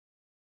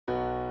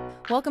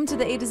Welcome to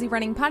the A to Z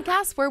Running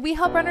Podcast, where we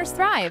help runners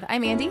thrive.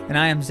 I'm Andy. And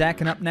I am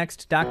Zach, and up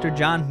next, Dr.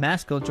 John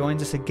Maskill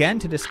joins us again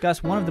to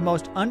discuss one of the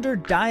most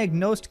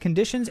underdiagnosed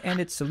conditions and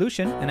its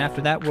solution. And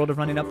after that, World of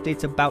Running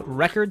updates about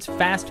records,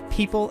 fast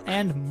people,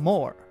 and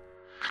more.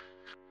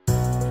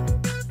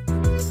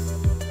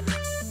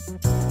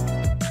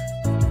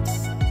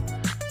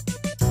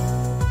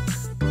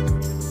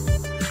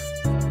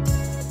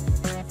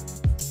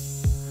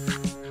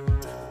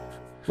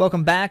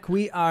 Welcome back.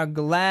 We are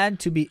glad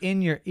to be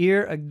in your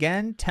ear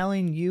again,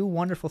 telling you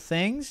wonderful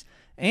things,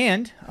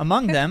 and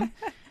among them,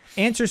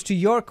 answers to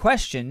your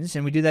questions.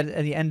 And we do that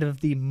at the end of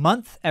the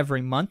month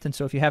every month. And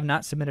so if you have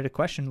not submitted a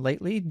question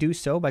lately, do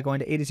so by going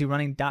to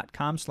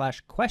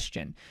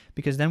atozrunning.com/question,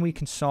 because then we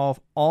can solve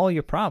all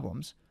your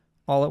problems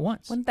all at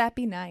once. Wouldn't that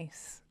be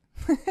nice?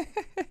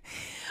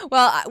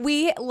 Well,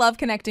 we love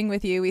connecting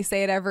with you. We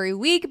say it every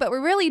week, but we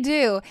really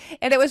do.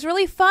 And it was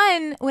really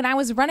fun when I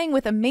was running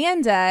with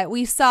Amanda.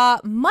 We saw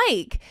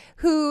Mike,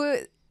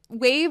 who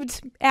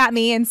waved at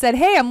me and said,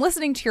 "Hey, I'm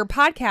listening to your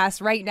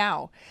podcast right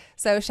now."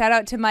 So shout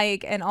out to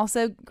Mike, and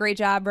also great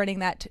job running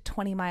that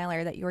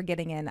 20-miler that you were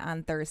getting in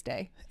on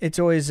Thursday. It's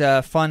always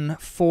a fun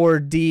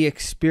 4D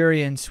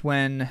experience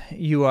when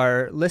you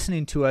are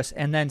listening to us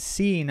and then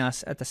seeing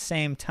us at the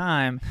same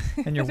time,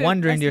 and you're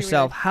wondering to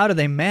yourself, how do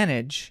they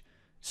manage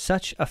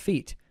such a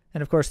feat?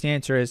 And of course, the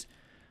answer is,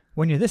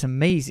 when you're this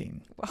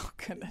amazing, oh,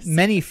 goodness.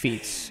 Many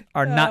feats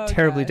are not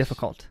terribly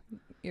difficult.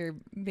 You're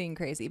being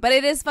crazy. But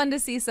it is fun to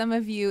see some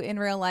of you in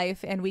real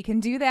life, and we can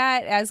do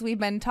that as we've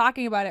been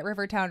talking about at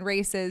Rivertown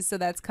Races, so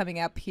that's coming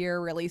up here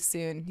really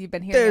soon. You've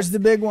been hearing There's the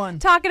big one.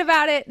 Talking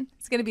about it.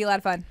 It's going to be a lot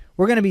of fun.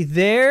 We're going to be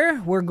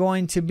there. We're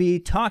going to be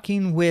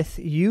talking with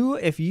you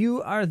if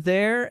you are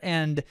there,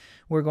 and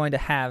we're going to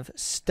have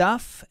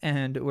stuff,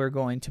 and we're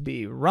going to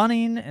be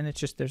running, and it's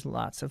just there's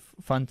lots of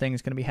fun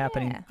things going to be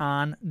happening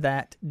on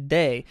that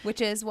day. Which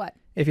is what?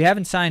 If you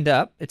haven't signed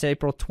up, it's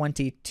April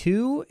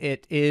 22.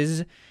 It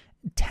is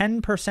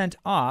 10%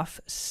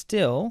 off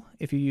still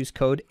if you use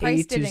code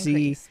Price A to Z.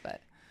 Increase, but...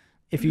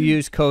 If you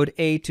use code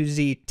A to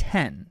Z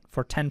 10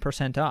 for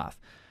 10% off.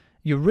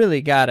 You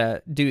really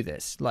gotta do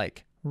this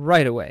like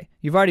right away.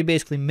 You've already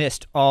basically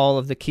missed all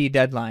of the key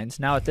deadlines.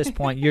 Now at this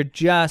point, you're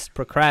just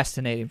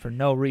procrastinating for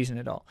no reason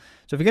at all.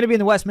 So if you're gonna be in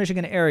the West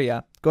Michigan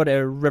area, go to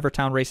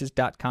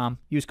rivertownraces.com,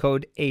 use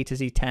code A to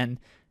Z 10,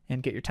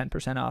 and get your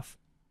 10% off.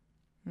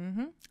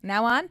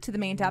 Now on to the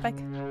main topic.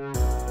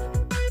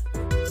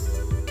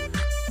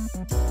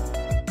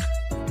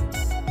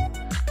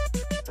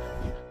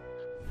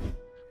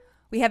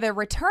 We have a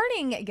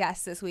returning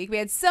guest this week. We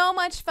had so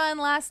much fun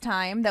last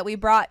time that we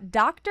brought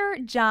Dr.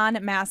 John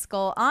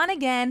Maskill on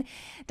again.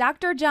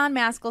 Dr. John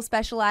Maskill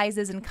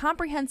specializes in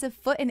comprehensive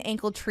foot and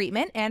ankle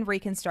treatment and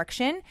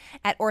reconstruction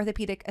at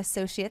Orthopedic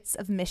Associates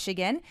of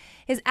Michigan.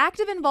 His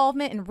active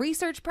involvement in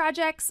research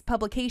projects,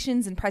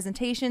 publications, and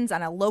presentations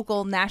on a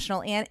local,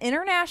 national, and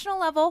international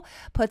level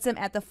puts him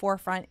at the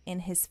forefront in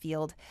his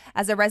field.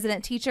 As a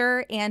resident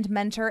teacher and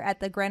mentor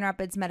at the Grand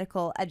Rapids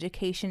Medical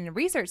Education and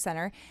Research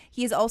Center,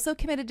 he is also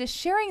committed to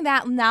sharing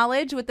that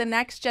knowledge with the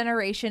next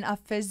generation of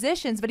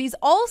physicians, but he's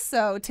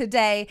also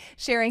today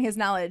sharing his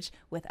knowledge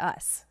with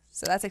us.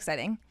 So that's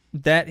exciting.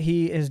 That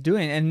he is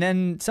doing, and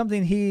then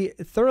something he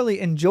thoroughly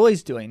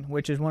enjoys doing,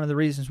 which is one of the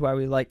reasons why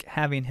we like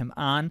having him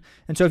on.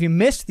 And so if you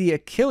missed the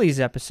Achilles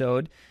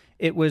episode,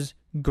 it was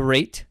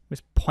great. It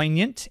was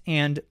poignant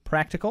and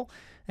practical.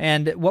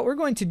 And what we're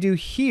going to do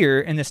here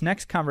in this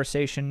next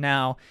conversation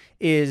now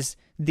is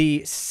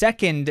the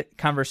second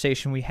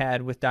conversation we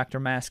had with Dr.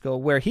 Maskill,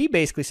 where he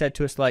basically said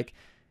to us, like,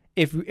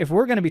 if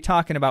we're going to be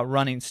talking about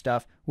running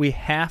stuff, we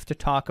have to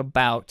talk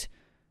about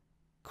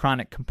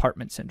chronic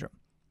compartment syndrome.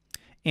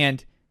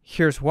 And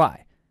here's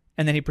why.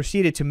 And then he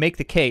proceeded to make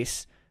the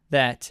case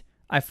that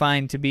I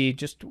find to be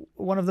just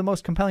one of the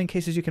most compelling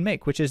cases you can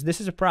make, which is this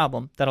is a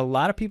problem that a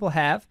lot of people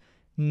have,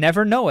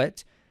 never know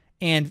it,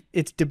 and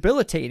it's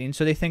debilitating.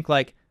 So they think,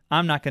 like,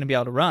 I'm not going to be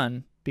able to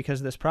run because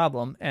of this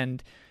problem,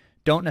 and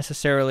don't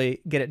necessarily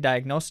get it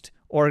diagnosed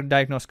or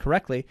diagnosed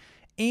correctly.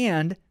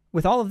 And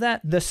with all of that,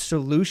 the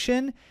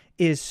solution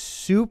is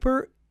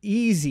super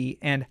easy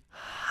and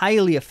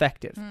highly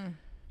effective.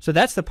 So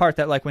that's the part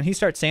that, like, when he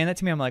starts saying that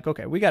to me, I'm like,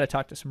 okay, we got to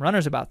talk to some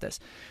runners about this.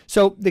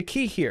 So the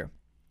key here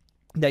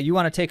that you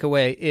want to take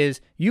away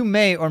is you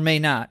may or may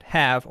not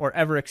have or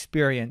ever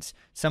experience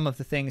some of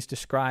the things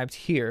described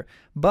here,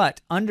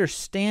 but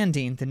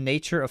understanding the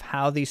nature of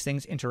how these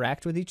things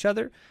interact with each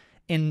other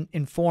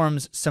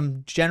informs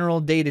some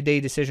general day-to-day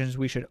decisions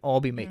we should all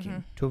be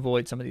making to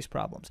avoid some of these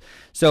problems.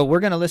 So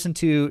we're going to listen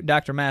to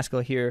Dr.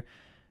 Maskill here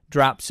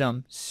drop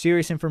some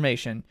serious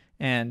information,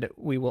 and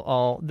we will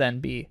all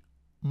then be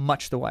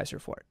much the wiser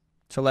for it.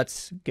 So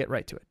let's get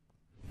right to it.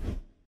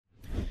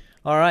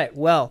 All right.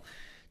 Well,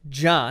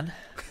 John,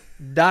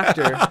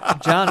 Dr.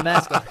 John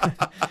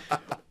Maskill,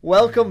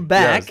 welcome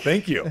back. Yes,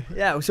 thank you.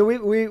 Yeah, so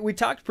we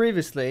talked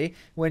previously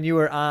when you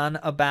were on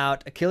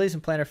about Achilles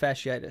and plantar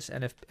fasciitis,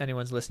 and if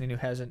anyone's listening who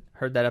hasn't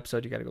heard that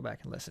episode, you got to go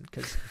back and listen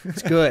because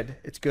it's good.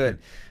 It's good.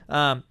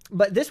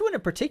 But this one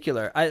in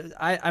particular,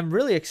 I'm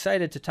really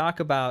excited to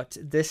talk about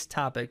this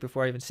topic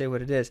before I even say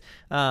what it is.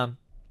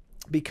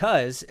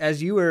 Because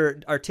as you were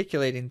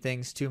articulating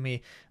things to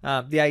me,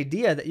 the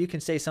idea that you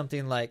can say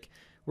something like,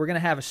 we're going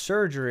to have a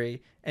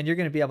surgery and you're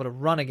going to be able to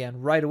run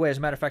again right away. As a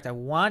matter of fact, I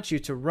want you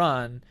to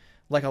run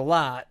like a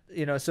lot,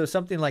 so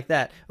something like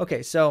that.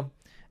 Okay, so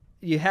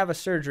you have a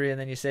surgery and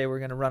then you say we're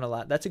going to run a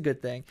lot. That's a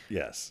good thing.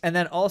 Yes. And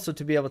then also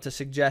to be able to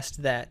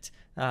suggest that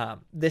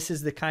this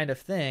is the kind of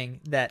thing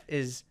that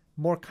is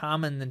more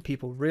common than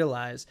people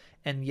realize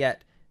and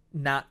yet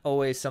not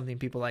always something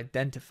people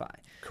identify.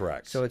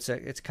 Correct. So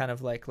it's kind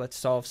of like, let's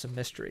solve some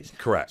mysteries.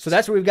 Correct. So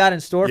that's what we've got in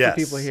store Yes. for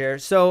people here.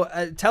 So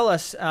tell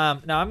us, now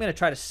I'm going to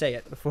try to say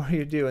it before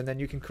you do, and then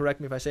you can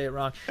correct me if I say it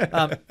wrong.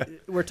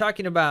 We're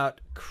talking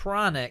about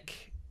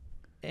chronic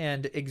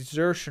and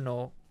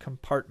exertional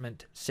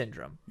compartment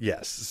syndrome.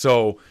 Yes.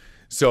 So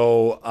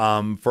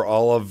for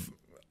all of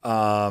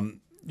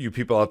you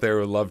people out there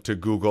who love to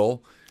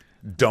Google,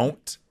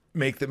 don't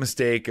make the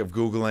mistake of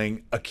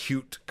Googling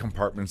acute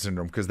compartment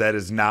syndrome, because that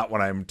is not what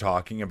I'm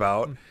talking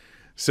about.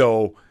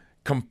 So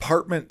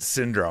compartment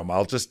syndrome,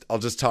 I'll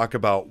just talk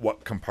about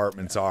what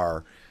compartments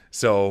are.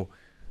 So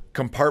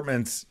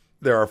compartments,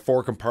 there are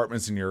 4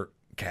 compartments in your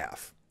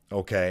calf,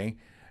 okay?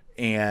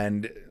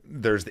 And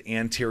there's the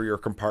anterior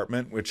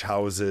compartment, which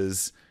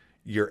houses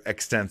your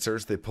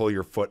extensors. They pull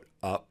your foot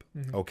up,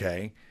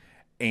 okay?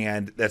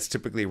 And that's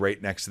typically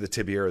right next to the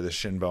tibia or the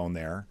shin bone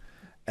there.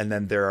 And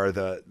then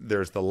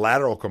there's the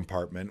lateral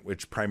compartment,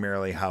 which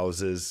primarily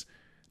houses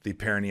the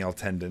peroneal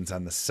tendons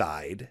on the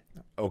side,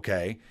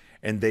 okay?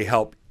 And they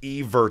help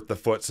evert the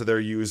foot, so they're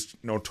used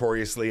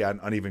notoriously on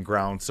uneven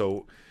ground,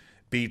 so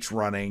beach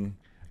running,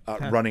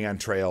 running on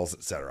trails,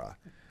 etc.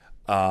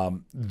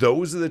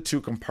 Those are the 2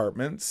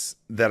 compartments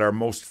that are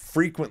most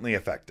frequently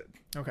affected.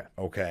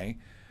 Okay,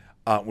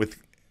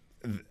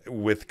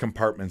 with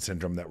compartment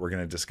syndrome that we're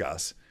going to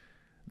discuss.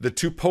 The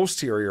 2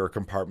 posterior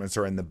compartments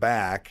are in the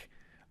back,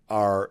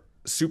 are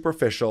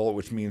superficial,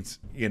 which means,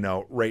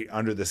 right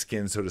under the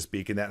skin, so to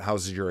speak, and that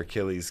houses your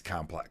Achilles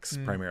complex,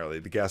 primarily,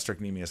 the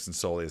gastrocnemius and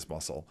soleus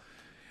muscle.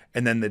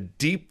 And then the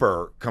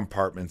deeper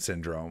compartment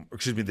syndrome,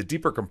 the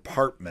deeper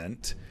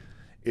compartment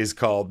is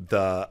called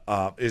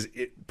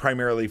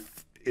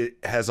it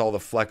has all the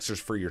flexors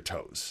for your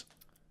toes.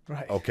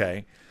 Right.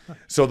 Okay.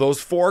 So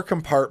those 4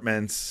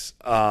 compartments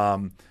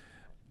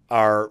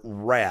are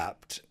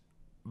wrapped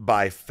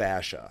by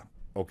fascia.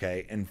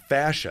 Okay. And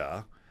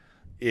fascia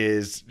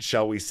is,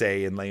 shall we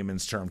say in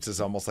layman's terms,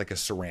 is almost like a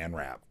saran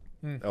wrap.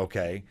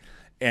 Okay.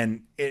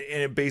 And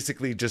it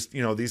basically just,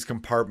 these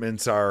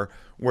compartments are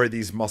where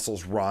these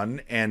muscles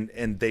run, and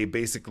they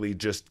basically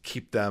just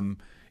keep them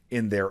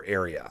in their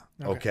area.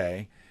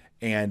 Okay.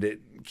 And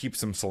it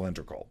keeps them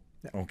cylindrical.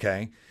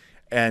 Okay.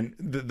 And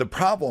the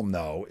problem,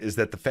 though, is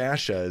that the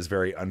fascia is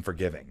very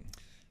unforgiving.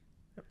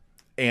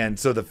 And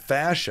so the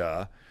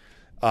fascia,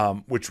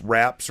 which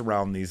wraps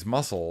around these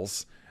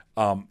muscles,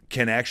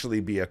 can actually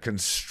be a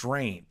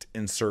constraint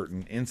in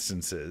certain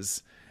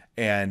instances,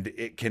 and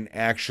it can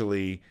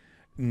actually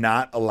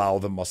not allow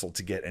the muscle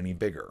to get any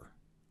bigger.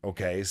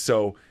 Okay,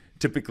 so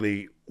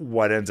typically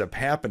what ends up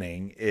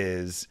happening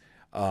is,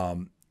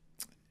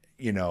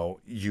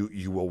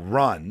 you will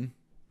run,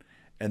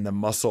 and the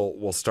muscle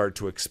will start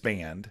to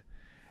expand,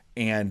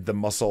 and the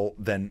muscle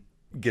then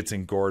gets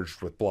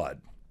engorged with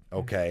blood.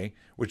 Okay,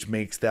 which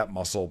makes that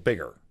muscle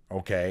bigger.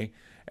 Okay.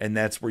 And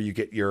that's where you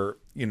get you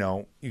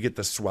get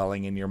the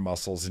swelling in your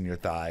muscles in your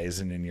thighs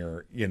and in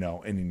your,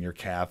 and in your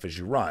calf as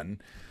you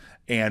run.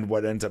 And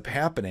what ends up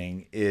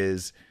happening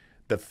is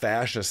the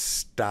fascia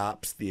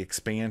stops the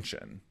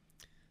expansion.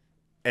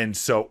 And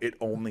so it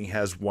only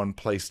has one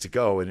place to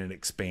go, and it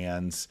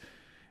expands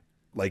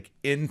like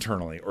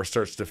internally, or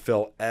starts to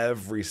fill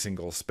every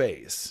single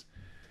space.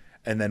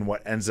 And then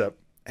what ends up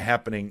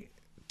happening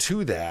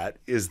to that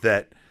is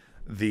that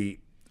the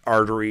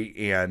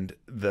artery and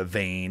the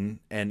vein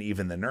and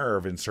even the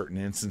nerve in certain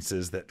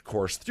instances that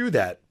course through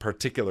that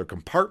particular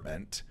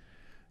compartment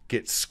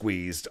get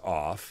squeezed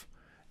off,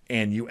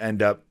 and you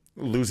end up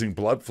losing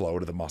blood flow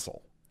to the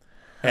muscle.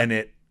 And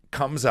it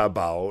comes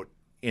about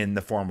in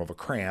the form of a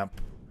cramp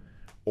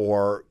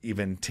or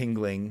even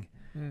tingling,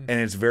 and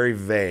it's very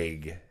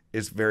vague.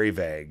 It's very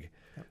vague.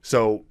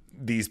 So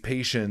these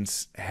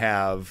patients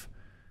have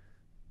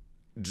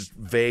just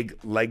vague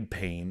leg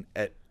pain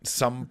at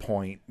some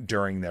point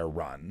during their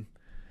run,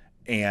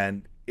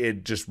 and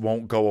it just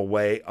won't go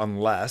away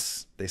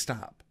unless they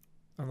stop.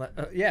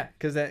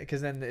 Because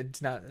then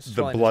it's not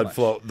the blood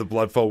flow. The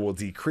blood flow will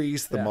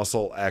decrease. The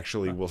muscle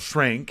actually will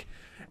shrink,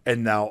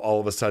 and now all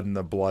of a sudden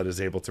the blood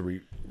is able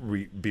to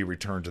be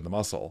returned to the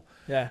muscle.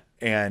 Yeah.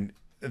 And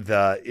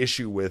the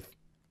issue with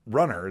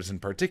runners in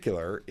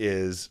particular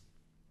is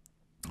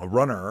a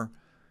runner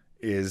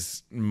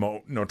is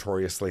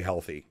notoriously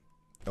healthy.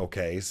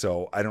 Okay,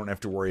 so I don't have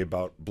to worry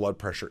about blood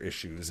pressure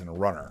issues in a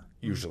runner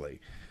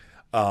usually.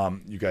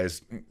 You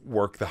guys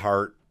work the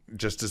heart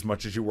just as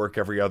much as you work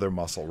every other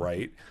muscle,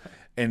 right?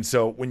 And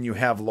so when you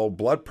have low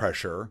blood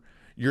pressure,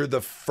 you're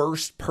the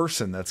first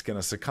person that's going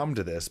to succumb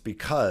to this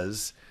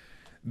because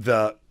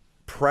the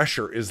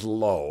pressure is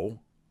low,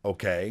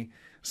 okay?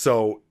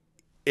 So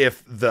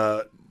if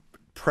the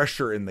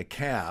pressure in the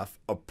calf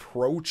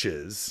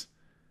approaches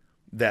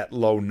that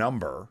low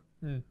number,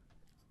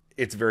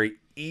 it's very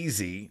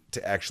easy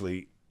to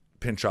actually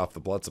pinch off the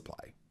blood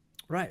supply.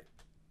 Right.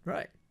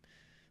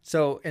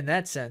 So in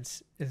that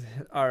sense,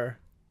 our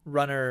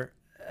runner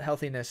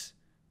healthiness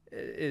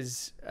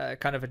is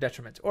kind of a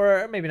detriment,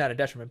 or maybe not a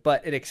detriment,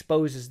 but it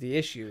exposes the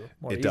issue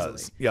more easily. It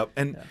does. Yep.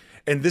 And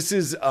this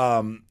is,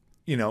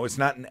 it's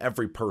not in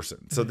every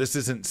person. So this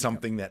isn't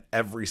something that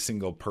every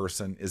single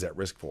person is at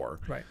risk for.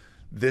 Right.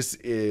 This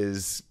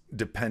is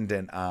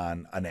dependent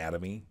on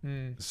anatomy.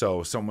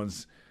 So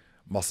someone's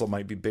muscle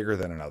might be bigger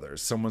than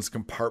another's. Someone's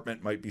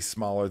compartment might be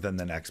smaller than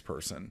the next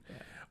person. Yeah.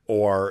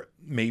 Or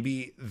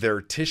maybe their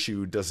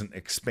tissue doesn't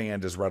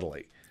expand as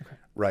readily. Okay.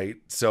 Right?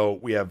 So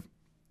we have,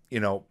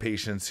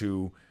 patients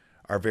who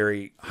are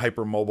very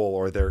hypermobile,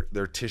 or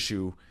their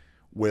tissue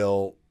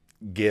will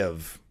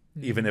give,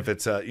 even if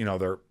it's they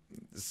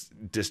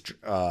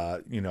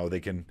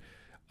can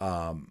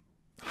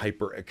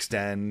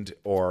hyperextend,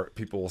 or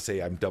people will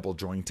say I'm double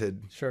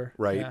jointed. Sure.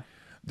 Right? Yeah.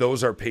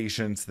 Those are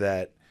patients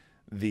that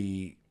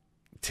the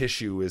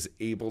tissue is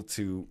able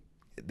to,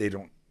 they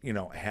don't,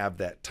 have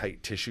that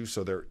tight tissue,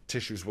 so their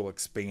tissues will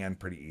expand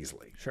pretty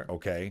easily. Sure.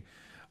 Okay.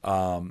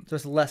 So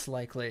it's less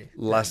likely.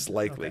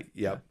 Okay.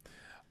 Yep.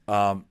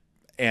 Yeah.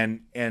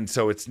 And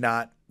so it's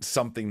not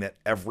something that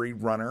every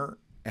runner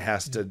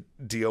has to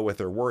deal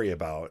with or worry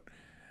about,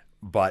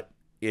 but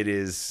it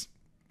is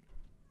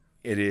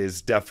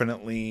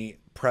definitely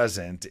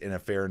present in a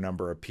fair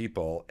number of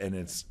people, and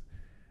it's,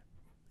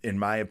 in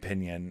my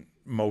opinion,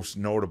 most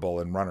notable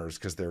in runners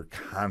because they're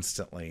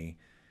constantly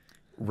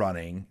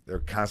running, they're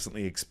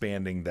constantly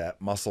expanding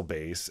that muscle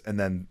base, and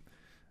then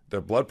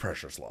their blood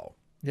pressure's low.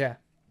 Yeah.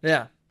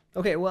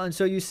 Okay. Well, and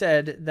so you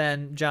said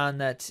then, John,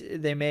 that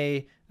they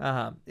may,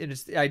 it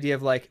is the idea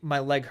of like my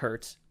leg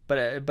hurts, but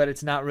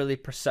it's not really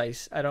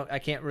precise. I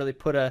can't really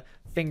put a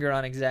finger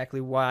on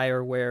exactly why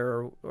or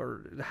where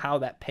or how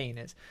that pain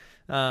is.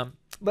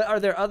 But are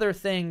there other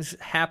things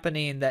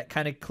happening that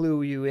kind of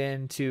clue you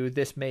into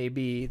this may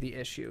be the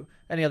issue?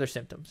 Any other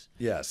symptoms?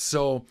 Yeah.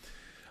 So,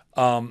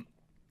 the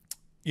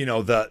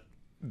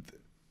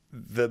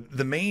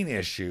main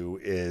issue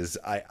is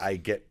I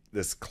get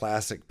this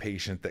classic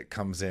patient that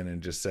comes in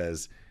and just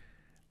says,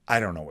 I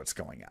don't know what's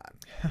going on.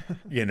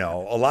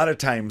 A lot of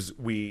times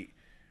we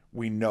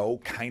know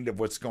kind of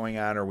what's going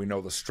on, or we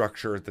know the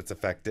structure that's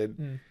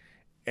affected.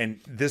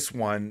 And this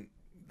one,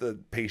 the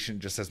patient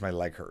just says, my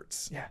leg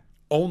hurts. Yeah.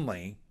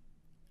 Only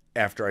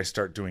after I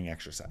start doing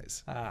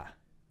exercise. Yeah.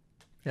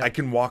 I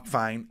can walk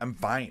fine. I'm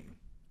fine,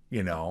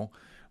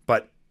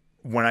 but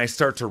when I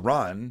start to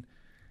run,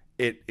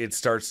 it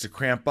starts to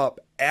cramp up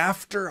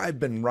after I've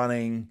been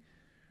running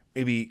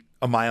maybe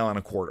 1.25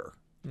 miles.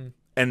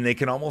 And they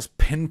can almost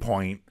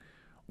pinpoint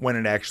when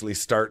it actually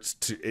starts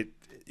to,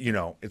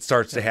 it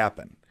starts to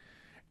happen.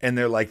 And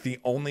they're like, the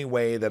only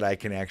way that I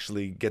can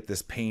actually get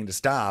this pain to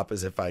stop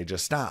is if I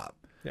just stop.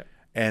 Yeah.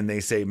 And they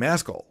say,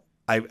 Maskill,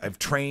 I've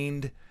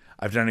trained,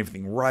 I've done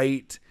everything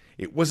right.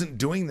 It wasn't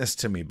doing this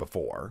to me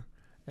before.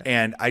 Yeah.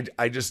 And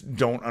I just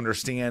don't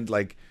understand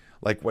like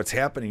what's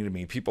happening to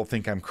me. People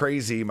think I'm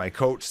crazy. My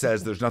coach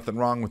says there's nothing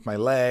wrong with my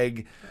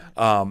leg,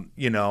 and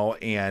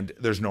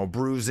there's no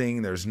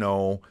bruising. There's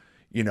no,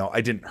 I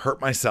didn't hurt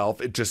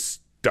myself. It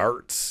just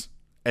starts.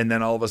 And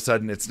then all of a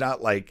sudden it's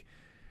not like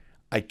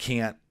I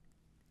can't,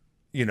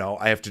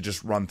 I have to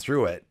just run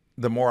through it.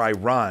 The more I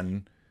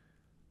run,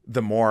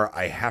 the more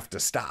I have to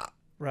stop.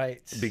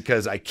 Right.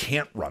 Because I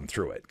can't run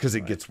through it because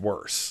it gets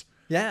worse.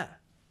 Yeah.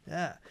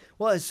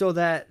 Well, so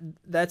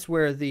that's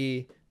where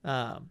the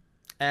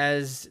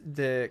as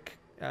the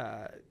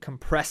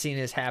compressing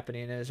is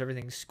happening, as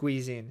everything's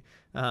squeezing,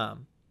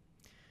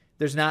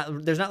 there's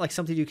not like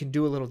something you can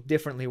do a little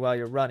differently while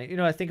you're running.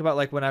 I think about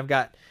like when I've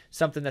got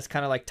something that's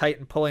kind of like tight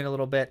and pulling a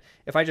little bit.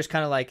 If I just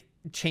kind of like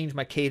change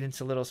my cadence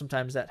a little,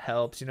 sometimes that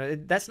helps.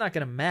 That's not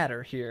going to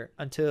matter here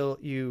until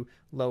you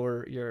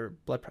lower your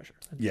blood pressure.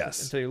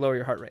 Yes. Until you lower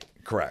your heart rate.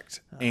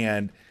 Correct.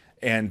 And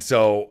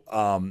so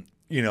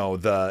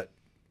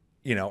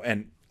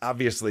and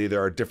obviously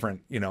there are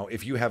different,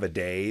 if you have a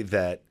day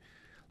that,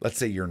 let's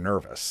say you're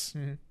nervous,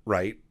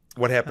 right?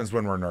 What happens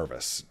when we're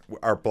nervous?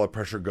 Our blood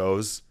pressure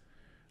goes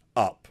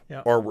up,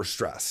 or we're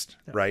stressed,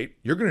 right?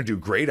 You're going to do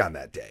great on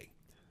that day,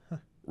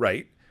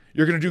 right?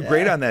 You're going to do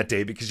great on that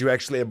day because you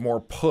actually have more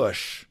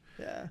push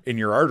in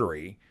your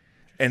artery.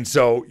 And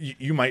so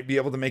you might be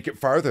able to make it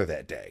farther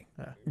that day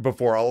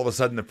before all of a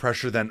sudden the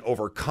pressure then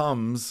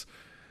overcomes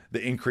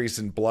the increase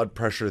in blood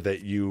pressure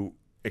that you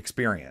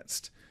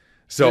experienced.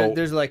 So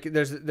there's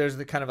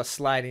the kind of a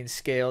sliding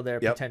scale there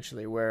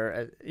potentially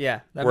where,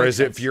 whereas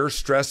if you're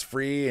stress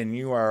free and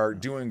you are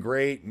doing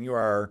great and you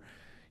are,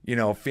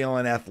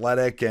 feeling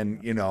athletic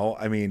and,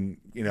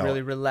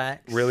 really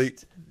relaxed,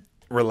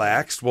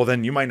 relaxed, well,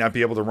 then you might not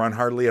be able to run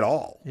hardly at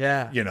all.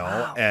 Yeah. You know,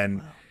 Wow.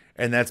 and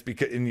that's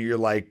because, and you're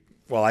like,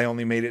 well, I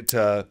only made it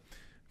to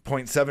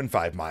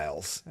 0.75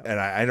 miles and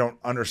I don't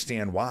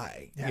understand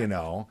why, you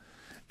know,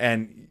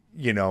 and,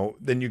 you know,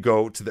 then you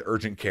go to the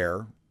urgent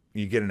care,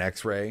 you get an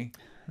x-ray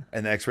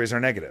and the x-rays are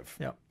negative.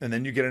 Yep. And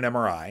then you get an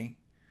MRI.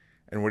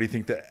 And what do you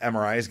think the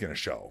MRI is going to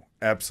show?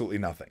 Absolutely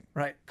nothing.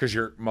 Right. Because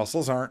your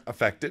muscles aren't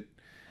affected.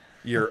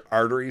 Your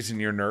arteries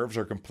and your nerves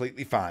are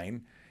completely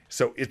fine.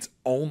 So it's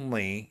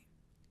only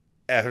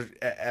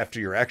after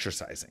you're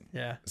exercising.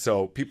 Yeah.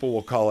 So people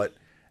will call it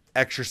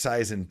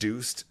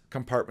exercise-induced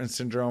compartment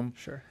syndrome.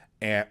 Sure.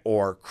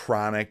 Or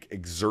chronic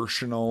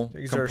exertional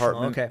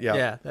compartment. Okay.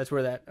 Yeah, that's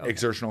where that. Okay.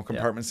 Exertional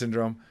compartment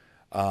syndrome.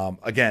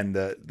 Again,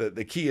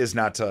 the key is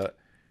not to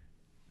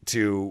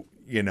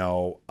you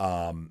know,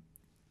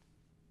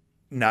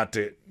 not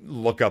to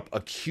look up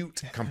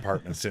acute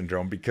compartment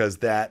syndrome, because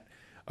that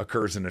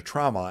occurs in a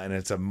trauma and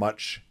it's a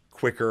much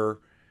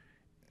quicker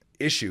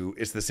issue.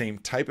 It's the same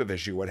type of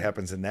issue. What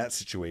happens in that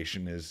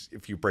situation is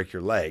if you break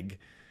your leg,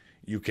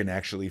 you can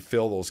actually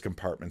fill those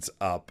compartments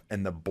up,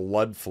 and the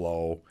blood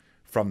flow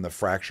from the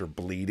fracture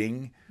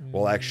bleeding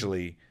will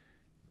actually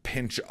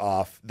pinch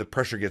off. The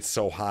pressure gets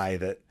so high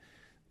that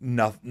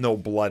no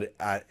blood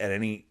at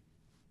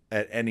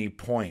any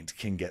point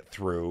can get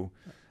through.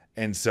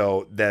 And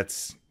so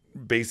that's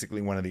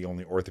basically one of the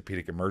only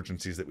orthopedic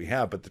emergencies that we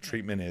have. But the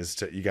treatment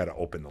is you got to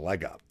open the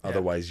leg up. Yeah.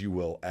 Otherwise you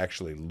will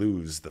actually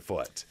lose the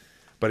foot.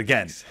 But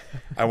again,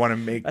 I want to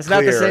make That's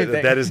not the clear same that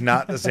thing. that is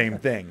not the same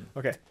thing.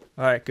 Okay.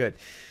 All right. Good.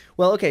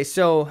 Well, okay.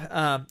 So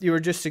you were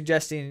just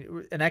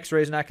suggesting an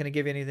X-ray is not going to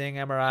give you anything.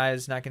 MRI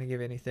is not going to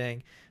give you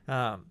anything.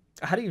 How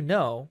do you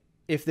know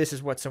if this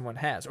is what someone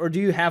has, or do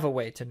you have a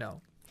way to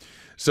know?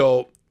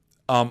 So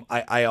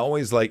I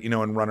always like, you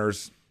know, in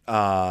runners,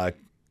 a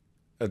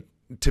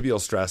tibial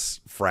stress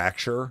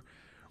fracture,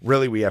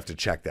 really we have to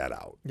check that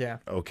out. Yeah.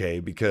 Okay.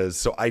 Because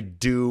so I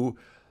do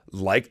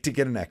like to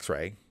get an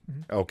x-ray.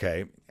 Mm-hmm.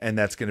 Okay. And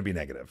that's going to be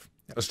negative.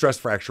 A stress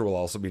fracture will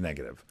also be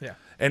negative. Yeah.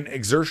 And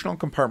exertional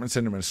compartment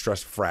syndrome and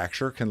stress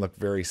fracture can look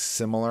very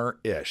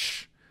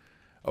similar-ish.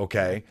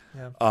 Okay.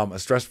 Yeah. A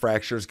stress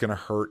fracture is going to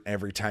hurt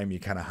every time you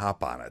kind of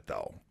hop on it,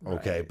 though.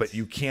 Okay. Right. But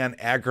you can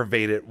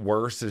aggravate it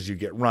worse as you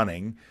get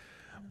running.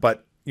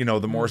 But, you know,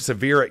 the more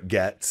severe it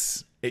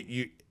gets,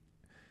 it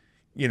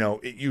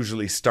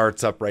usually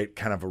starts up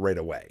right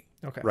away.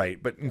 Okay.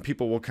 Right. But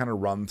people will kind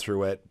of run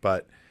through it,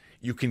 but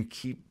you can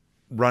keep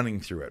running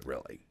through it,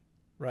 really.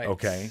 Right.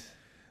 Okay.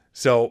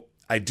 So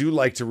I do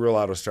like to rule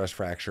out a stress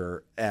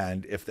fracture.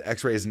 And if the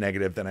x-ray is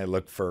negative, then I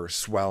look for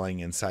swelling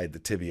inside the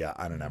tibia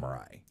on an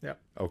MRI. Yep.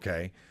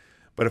 Okay.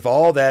 But if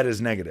all that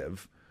is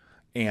negative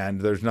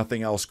and there's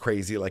nothing else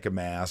crazy like a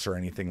mass or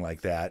anything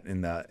like that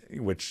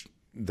which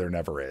there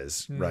never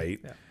is, right?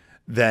 Yeah.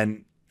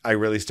 Then I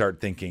really start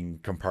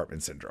thinking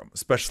compartment syndrome,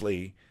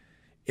 especially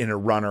in a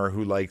runner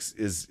who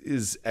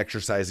is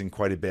exercising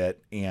quite a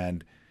bit,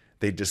 and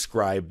they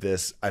describe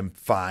this, I'm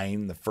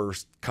fine the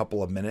first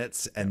couple of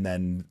minutes and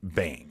then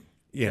bang,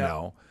 you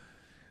know?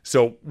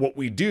 So what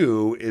we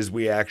do is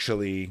we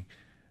actually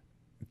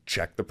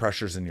check the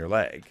pressures in your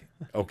leg.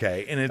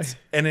 Okay.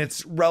 And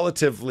it's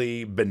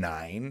relatively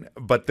benign,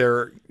 but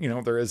there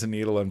is a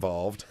needle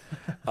involved.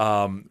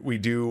 We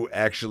do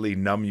actually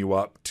numb you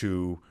up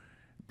to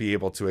be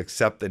able to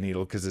accept the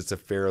needle because it's a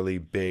fairly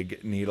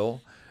big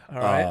needle. All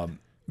right.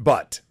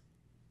 But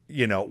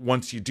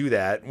once you do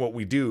that, what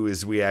we do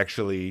is we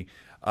actually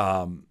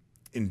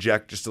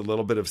inject just a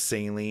little bit of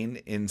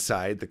saline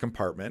inside the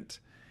compartment.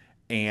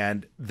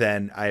 And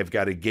then I've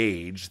got a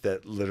gauge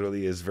that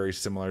literally is very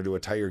similar to a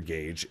tire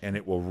gauge, and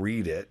it will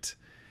read it.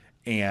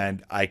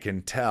 And I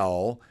can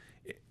tell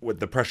with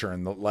the pressure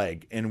in the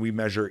leg, and we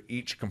measure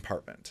each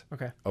compartment.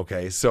 Okay.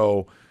 Okay.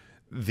 So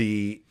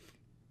the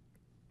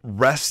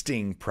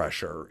resting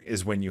pressure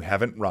is when you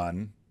haven't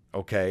run.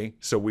 Okay.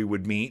 So we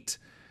would meet,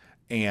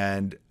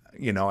 and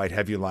I'd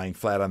have you lying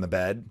flat on the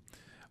bed,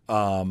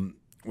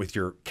 with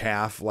your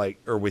calf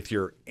or with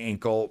your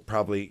ankle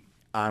probably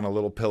on a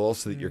little pillow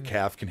so that your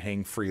calf can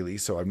hang freely.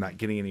 So I'm not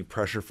getting any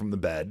pressure from the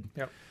bed.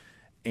 Yep.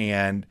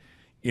 And,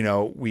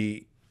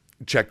 we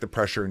check the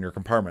pressure in your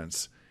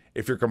compartments.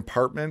 If your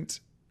compartment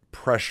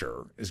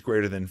pressure is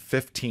greater than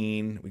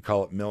 15, we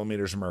call it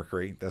millimeters of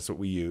mercury. That's what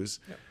we use.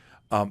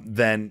 Yep.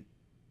 Then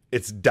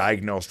it's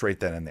diagnosed right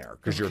then and there,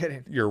 because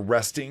your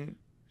resting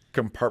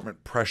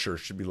compartment pressure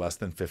should be less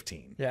than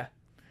 15. Yeah.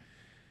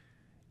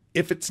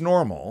 If it's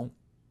normal,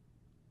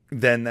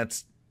 then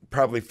that's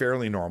probably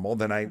fairly normal.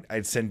 Then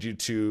I'd send you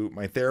to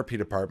my therapy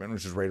department,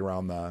 which is right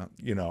around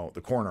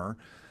the corner.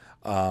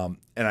 And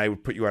I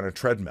would put you on a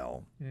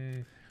treadmill.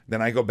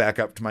 Then I go back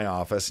up to my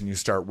office and you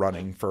start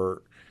running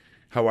for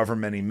however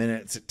many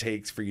minutes it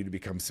takes for you to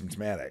become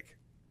symptomatic.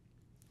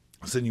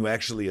 So then you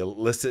actually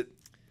elicit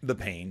the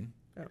pain.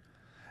 Yep.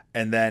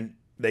 And then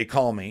they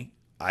call me.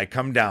 I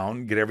come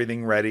down, get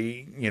everything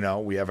ready.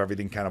 We have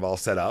everything kind of all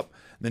set up.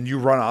 Then you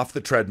run off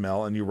the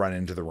treadmill and you run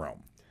into the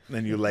room.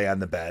 Then you lay on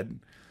the bed.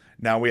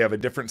 Now we have a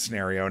different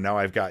scenario. Now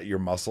I've got your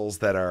muscles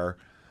that are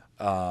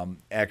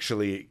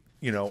actually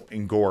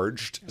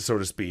engorged, so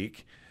to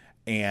speak,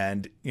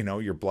 and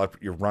you're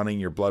running,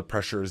 your blood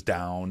pressure is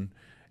down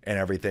and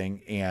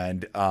everything,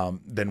 and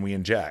then we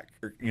inject,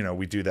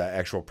 we do the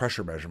actual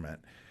pressure measurement,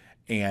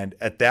 and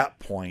at that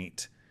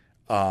point,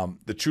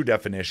 the true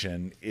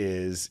definition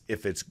is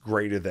if it's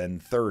greater than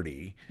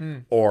 30,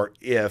 or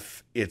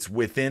if it's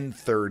within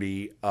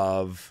 30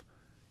 of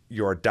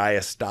your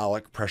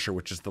diastolic pressure,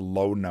 which is the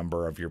low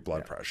number of your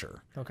blood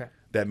pressure. Okay.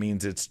 That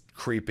means it's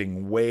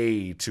creeping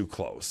way too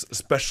close,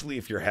 especially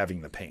if you're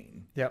having the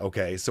pain. Yeah.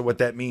 Okay. So what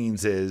that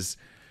means is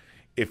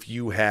if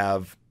you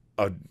have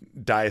a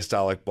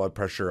diastolic blood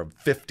pressure of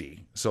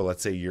 50, so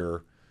let's say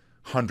your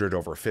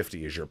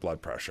 100/50 is your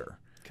blood pressure.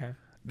 Okay.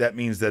 That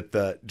means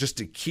that just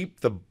to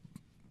keep the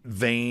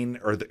vein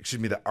or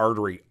the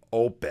artery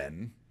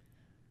open,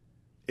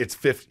 it's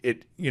 50.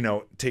 It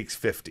takes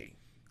 50.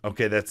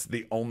 Okay, that's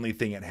the only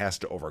thing it has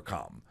to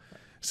overcome.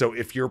 So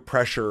if your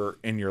pressure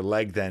in your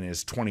leg then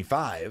is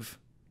 25,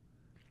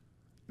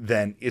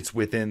 then it's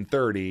within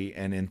 30,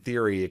 and in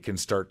theory, it can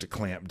start to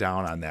clamp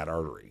down on that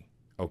artery.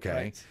 Okay.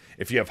 Right.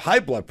 If you have high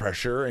blood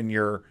pressure and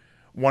you're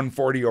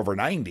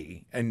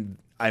 140/90, and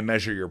I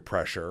measure your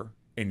pressure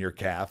in your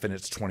calf and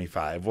it's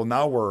 25, well,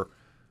 now we're,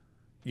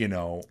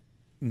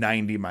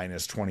 90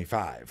 minus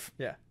 25.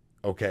 Yeah.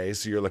 Okay.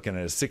 So you're looking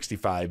at a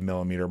 65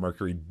 millimeter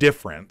mercury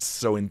difference.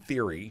 So in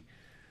theory,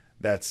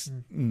 that's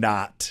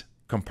not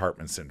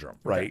compartment syndrome,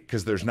 right?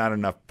 Because there's not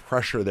enough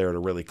pressure there to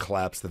really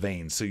collapse the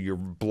veins. So your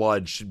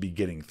blood should be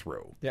getting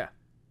through. Yeah.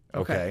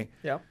 Okay.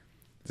 Yeah.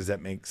 Does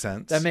that make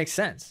sense? That makes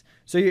sense.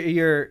 So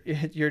you're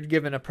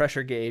given a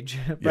pressure gauge,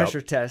 a pressure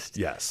test.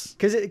 Yes.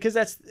 Because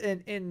that's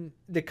in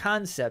the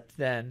concept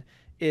then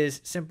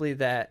is simply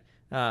that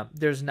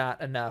there's not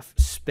enough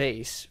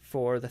space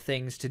for the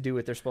things to do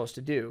what they're supposed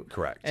to do.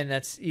 Correct. And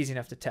that's easy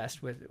enough to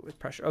test with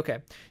pressure. Okay.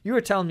 You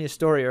were telling me a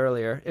story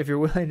earlier, if you're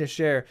willing to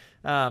share,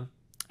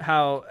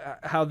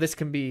 how this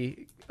can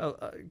be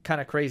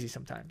kind of crazy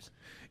sometimes.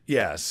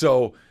 Yeah.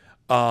 So,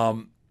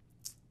 I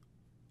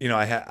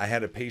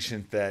had a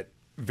patient that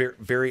very,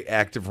 very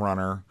active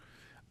runner,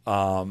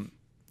 and,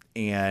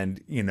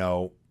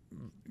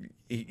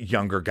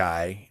 younger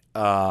guy,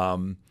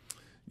 out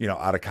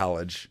of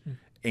college,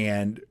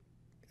 and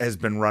has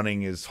been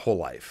running his whole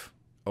life.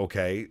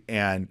 Okay.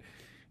 And,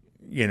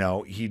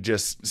 he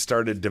just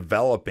started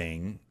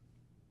developing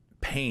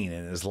pain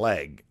in his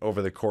leg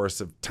over the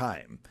course of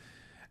time,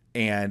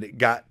 and it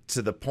got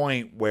to the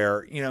point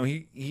where,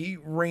 he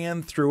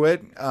ran through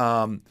it.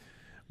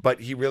 But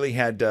he really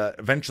had to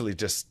eventually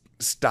just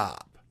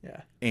stop.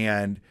 Yeah.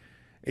 And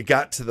it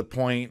got to the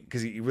point,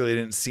 because he really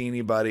didn't see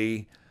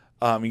anybody.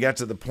 He got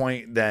to the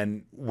point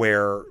then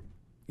where,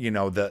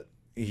 that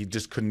he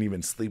just couldn't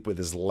even sleep with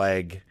his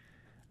leg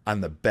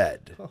on the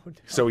bed. Oh, no.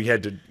 So he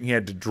had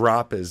to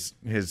drop his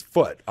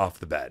foot off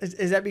the bed.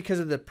 Is that because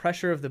of the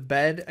pressure of the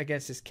bed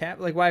against his calf?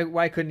 Like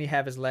why couldn't he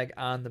have his leg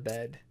on the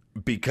bed?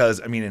 Because,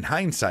 in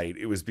hindsight,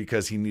 it was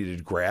because he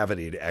needed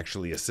gravity to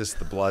actually assist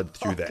the blood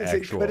through the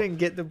actual. He couldn't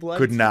get the blood.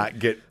 Could not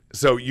get.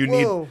 So you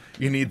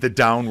need the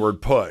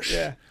downward push.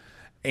 Yeah.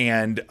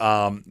 And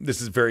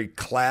this is very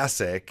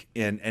classic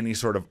in any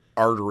sort of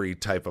artery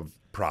type of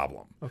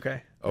problem.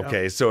 Okay.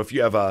 Okay. So if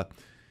you have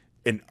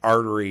an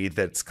artery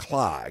that's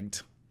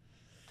clogged,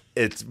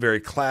 it's very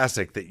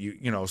classic that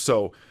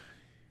so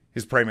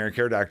his primary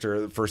care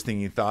doctor, the first thing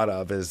he thought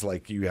of is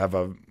like you have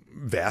a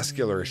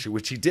vascular issue,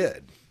 which he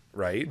did.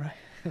 Right.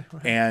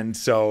 And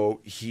so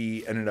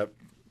he ended up,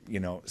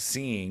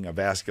 seeing a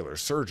vascular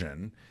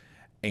surgeon,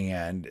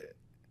 and it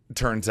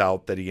turns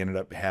out that he ended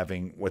up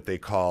having what they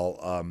call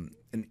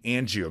an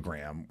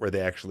angiogram, where they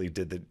actually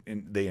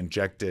they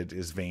injected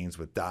his veins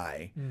with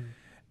dye.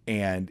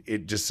 And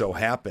it just so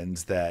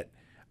happens that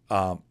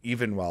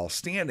even while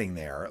standing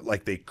there,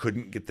 like they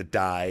couldn't get the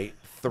dye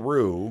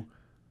through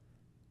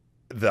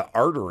the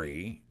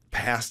artery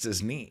past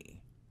his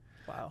knee.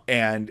 Wow.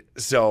 And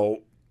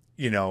so,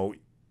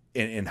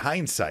 in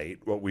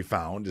hindsight, what we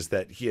found is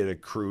that he had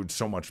accrued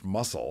so much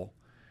muscle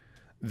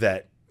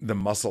that the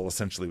muscle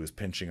essentially was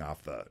pinching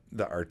off the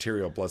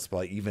arterial blood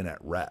supply even at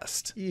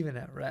rest. Even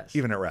at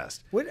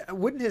rest.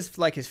 Wouldn't his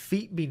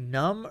feet be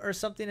numb or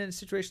something in a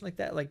situation like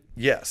that?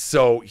 Yes.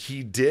 So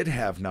he did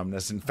have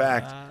numbness. In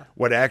fact,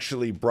 what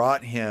actually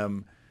brought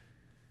him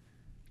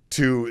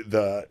to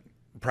the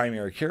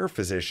primary care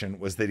physician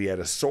was that he had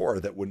a sore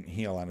that wouldn't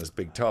heal on his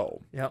big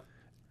toe. Yep.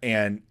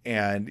 And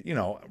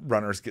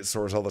runners get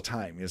sores all the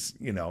time. It's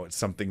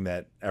something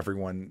that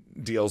everyone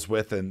deals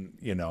with, and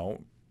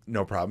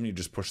no problem. You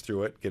just push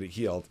through it, get it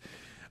healed.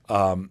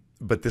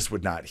 But this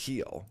would not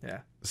heal. Yeah.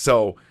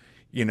 So,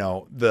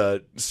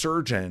 the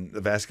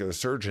vascular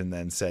surgeon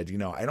then said,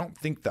 I don't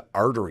think the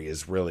artery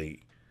is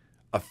really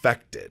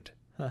affected.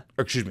 Or,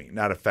 excuse me,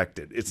 not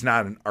affected. It's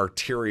not an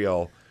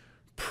arterial,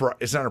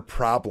 it's not a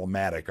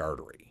problematic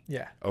artery.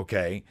 Yeah.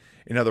 Okay.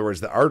 In other words,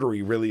 the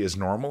artery really is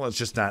normal. It's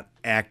just not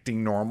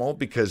acting normal,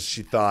 because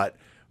she thought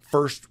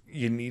first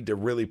you need to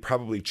really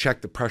probably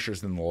check the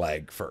pressures in the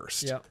leg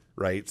first. Yeah.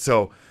 Right.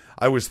 So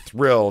I was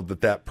thrilled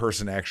that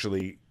person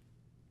actually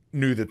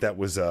knew that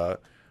was a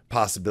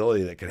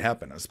possibility that could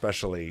happen,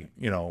 especially,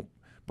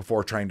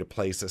 before trying to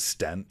place a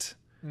stent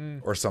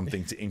or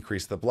something to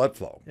increase the blood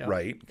flow,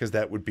 right? Because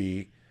that would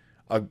be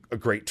a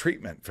great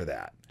treatment for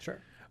that. Sure.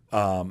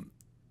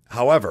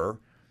 However,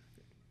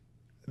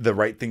 the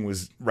right thing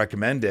was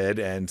recommended.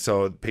 And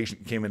so the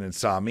patient came in and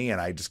saw me, and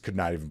I just could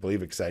not even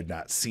believe it because I had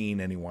not seen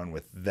anyone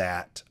with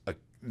that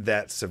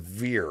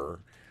severe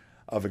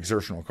of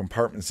exertional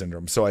compartment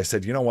syndrome. So I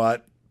said, you know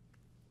what?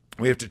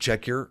 We have to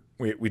check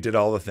we did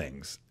all the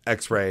things.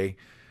 X-ray,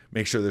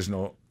 make sure there's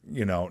no,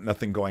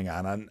 nothing going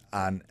on,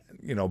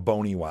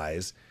 bony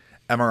wise.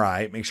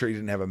 MRI, make sure you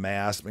didn't have a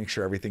mass, make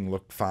sure everything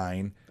looked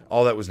fine.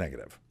 All that was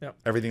negative. Yep.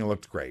 Everything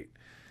looked great.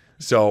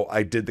 So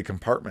I did the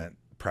compartment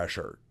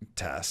pressure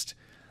test,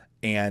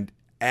 and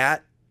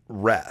at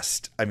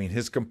rest,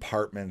 his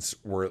compartments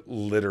were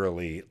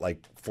literally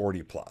like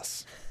 40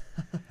 plus.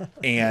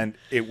 And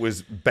it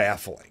was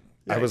baffling.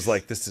 Yikes. I was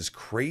like, this is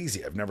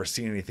crazy. I've never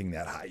seen anything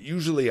that high.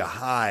 Usually a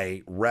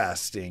high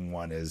resting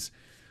one is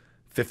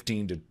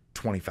 15 to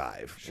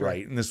 25, sure.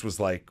 Right? And this was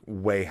like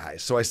way high.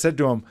 So I said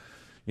to him,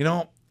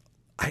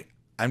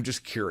 I'm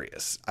just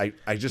curious. I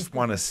just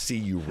want to see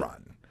you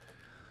run.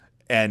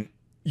 And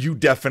you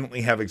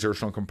definitely have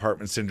exertional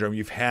compartment syndrome.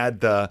 You've had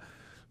the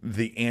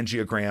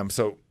angiogram.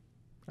 So,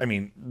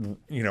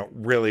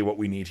 really what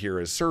we need here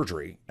is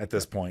surgery at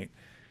this point.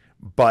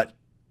 But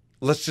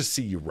let's just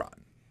see you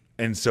run.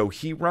 And so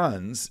he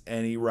runs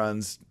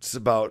it's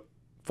about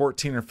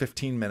 14 or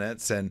 15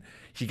 minutes, and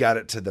he got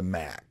it to the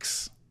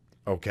max.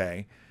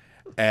 Okay.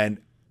 And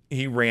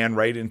he ran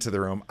right into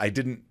the room. I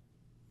didn't,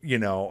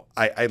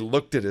 I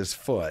looked at his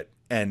foot,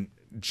 and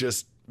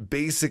just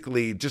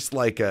basically just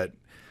like a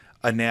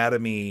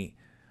anatomy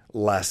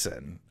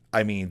lesson.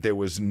 There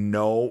was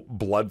no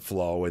blood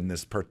flow in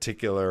this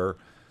particular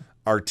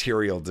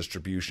arterial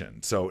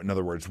distribution. So in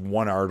other words,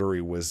 one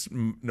artery was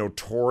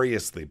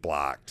notoriously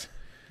blocked,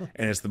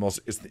 and it's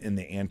in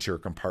the anterior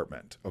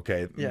compartment.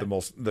 Okay. Yeah.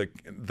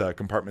 The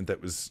compartment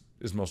that is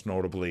most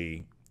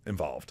notably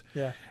involved.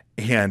 Yeah.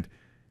 And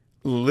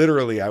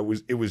literally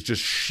it was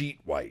just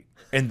sheet white.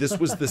 And this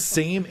was the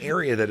same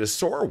area that his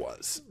sore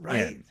was. Right.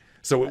 In.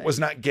 So it was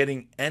not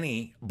getting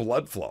any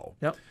blood flow.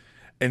 Yep.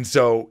 And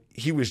so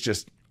he was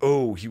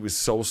he was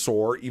so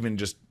sore, even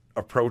just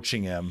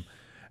approaching him.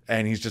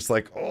 And he's just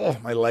like, oh,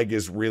 my leg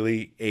is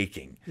really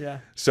aching. Yeah.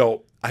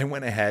 So I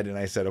went ahead and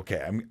I said,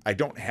 okay, I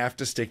don't have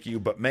to stick you,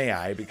 but may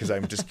I? Because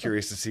I'm just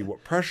curious to see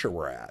what pressure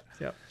we're at.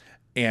 Yep.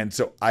 And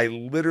so I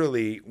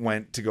literally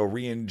went to go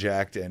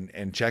re-inject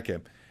and check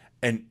him.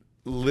 And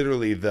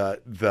literally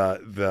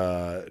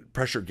the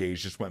pressure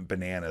gauge just went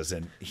bananas.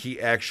 And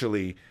he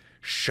actually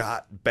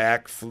shot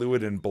back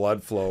fluid and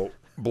blood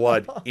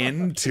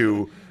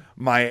into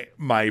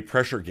my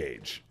pressure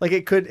gauge. Like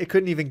it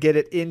couldn't even get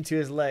it into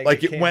his leg.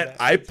 Like it went,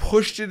 I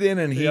pushed it in,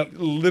 and he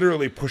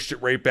literally pushed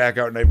it right back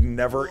out. And I've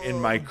never in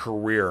my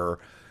career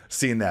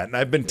seen that. And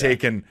I've been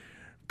taking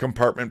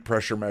compartment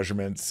pressure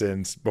measurements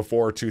since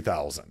before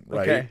 2000,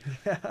 right?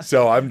 Okay.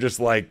 So I'm just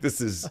like,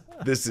 this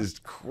is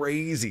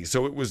crazy.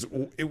 So it was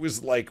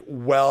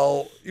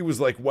well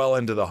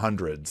into the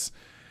hundreds,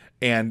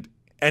 and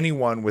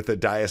anyone with a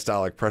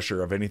diastolic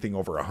pressure of anything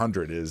over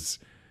 100 is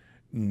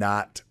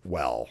not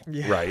well,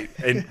 right?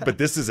 But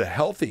this is a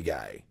healthy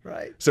guy,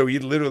 right? So he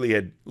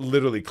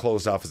literally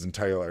closed off his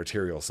entire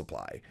arterial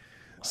supply.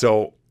 Wow.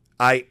 So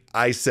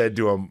I said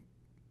to him,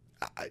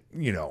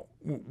 you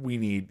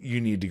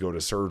need to go to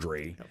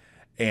surgery. Yep.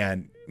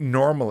 And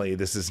normally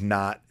this is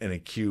not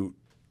an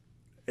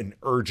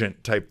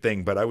urgent type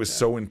thing, but I was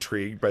so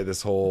intrigued by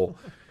this whole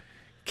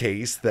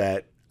case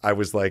that I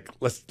was like,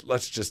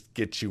 let's just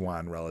get you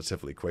on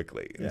relatively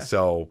quickly. Yeah. And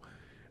so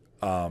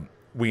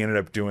we ended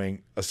up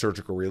doing a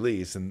surgical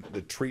release, and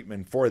the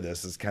treatment for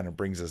this kind of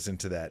brings us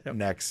into that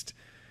next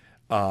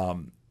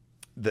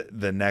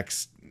the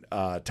next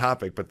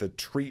topic. But the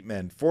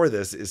treatment for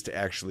this is to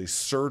actually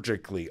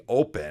surgically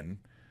open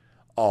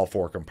all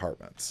four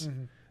compartments.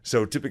 Mm-hmm.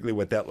 So typically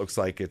what that looks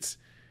like, it's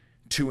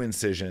 2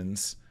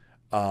 incisions.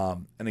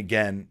 And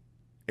again,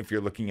 if you're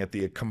looking at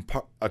the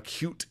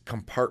acute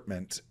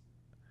compartment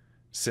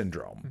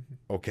syndrome,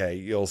 okay,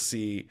 you'll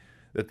see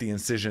that the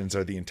incisions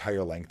are the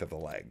entire length of the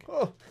leg.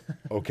 Oh.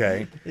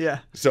 Okay? Yeah.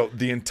 So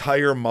the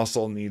entire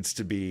muscle needs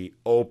to be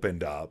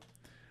opened up.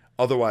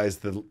 Otherwise,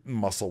 the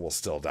muscle will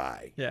still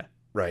die. Yeah.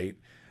 Right?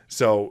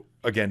 So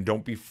again,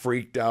 don't be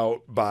freaked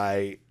out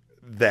by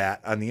that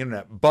on the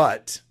internet.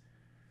 But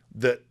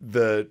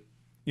the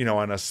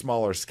on a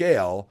smaller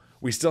scale,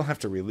 we still have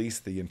to release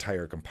the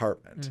entire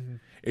compartment. Mm-hmm.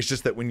 It's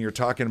just that when you're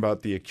talking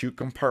about the acute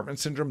compartment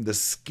syndrome, the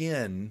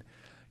skin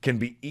can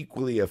be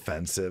equally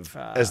offensive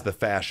as the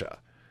fascia.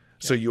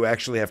 So you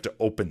actually have to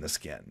open the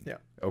skin. Yeah.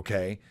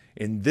 Okay.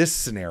 In this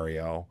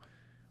scenario,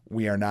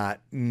 we are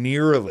not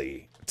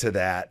nearly to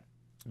that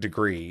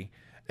degree.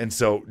 And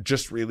so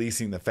just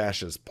releasing the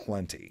fascia is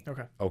plenty.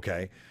 Okay.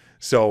 Okay.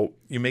 So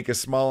you make a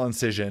small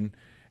incision,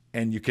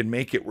 and you can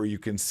make it where you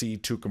can see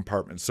 2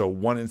 compartments. So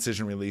one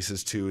incision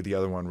releases 2, the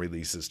other one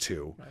releases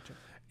 2. Gotcha.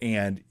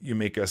 And you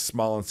make a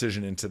small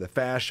incision into the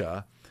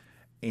fascia,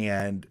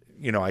 and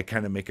I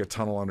kind of make a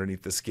tunnel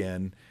underneath the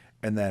skin,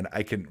 and then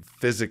I can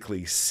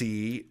physically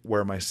see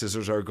where my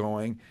scissors are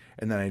going,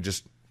 and then I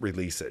just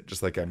release it,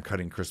 just like I'm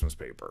cutting Christmas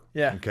paper.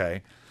 Yeah.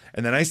 Okay.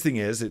 And the nice thing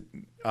is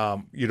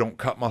you don't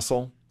cut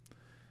muscle,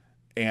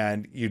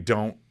 and you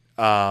don't,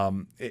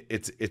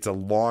 it's a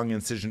long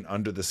incision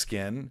under the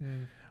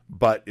skin,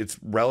 but it's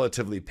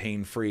relatively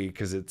pain-free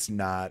because it's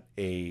not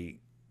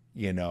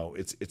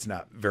it's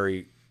not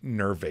very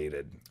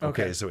nervated.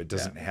 Okay. So it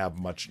doesn't have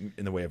much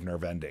in the way of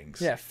nerve endings.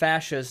 Yeah.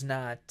 Fascia's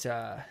not,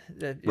 Right.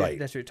 That's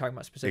what you're talking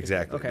about specifically.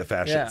 Exactly. Okay. The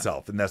fascia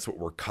itself. And that's what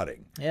we're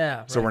cutting.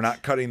 Yeah. So right. we're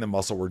not cutting the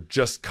muscle. We're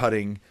just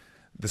cutting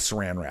the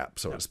saran wrap,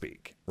 so to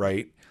speak.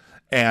 Right.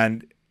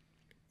 And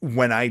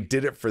when I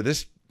did it for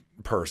this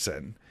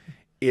person,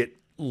 it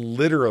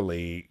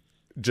literally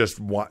just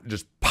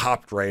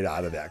popped right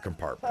out of that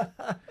compartment.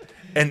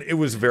 And it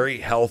was very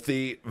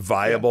healthy,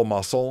 viable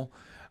muscle.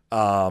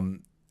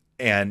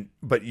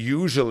 But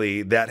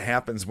usually that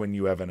happens when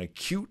you have an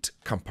acute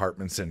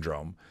compartment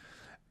syndrome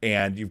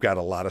and you've got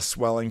a lot of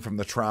swelling from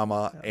the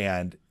trauma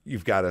and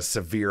you've got a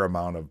severe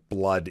amount of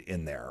blood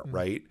in there,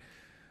 right?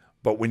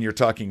 But when you're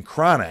talking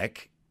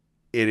chronic,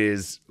 it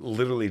is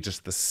literally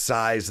just the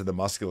size of the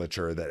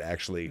musculature that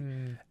actually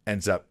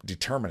ends up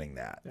determining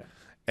that. Yeah.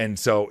 And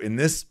so in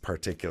this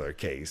particular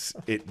case,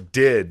 it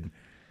did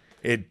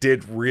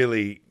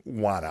really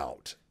want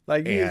out.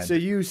 Like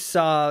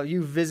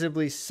you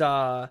visibly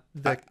saw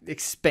the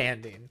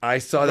expanding. I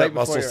saw that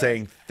muscle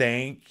saying,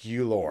 "Thank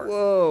you, Lord."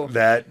 Whoa.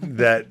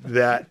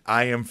 That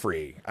I am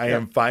free. I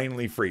am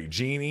finally free.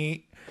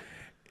 Genie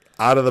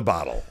out of the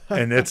bottle,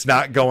 and it's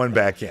not going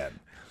back in.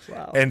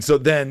 Wow. And so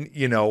then,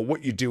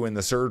 what you do in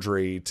the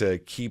surgery to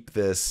keep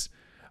this,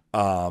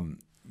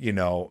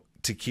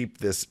 to keep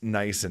this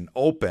nice and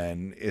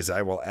open is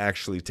I will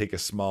actually take a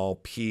small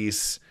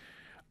piece,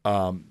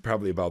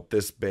 probably about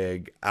this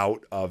big,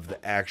 out of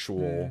the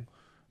actual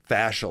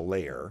fascial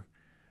layer,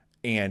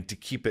 and to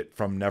keep it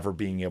from never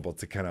being able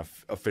to kind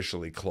of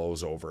officially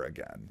close over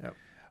again.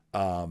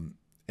 Yep.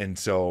 And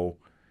so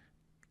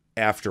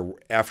after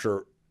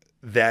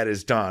that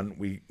is done,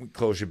 we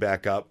close you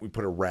back up. We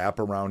put a wrap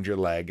around your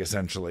leg,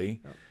 essentially.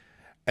 Yep.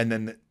 And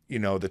then,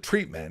 the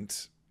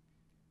treatment,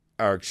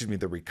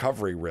 the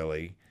recovery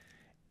really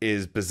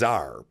is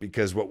bizarre,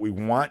 because what we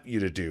want you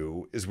to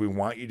do is we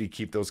want you to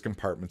keep those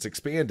compartments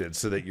expanded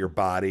so that your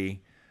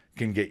body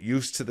can get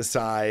used to the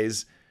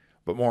size.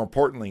 But more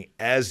importantly,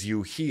 as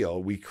you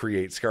heal, we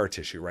create scar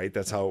tissue, right?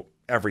 That's how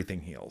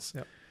everything heals.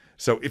 Yep.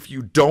 So if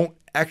you don't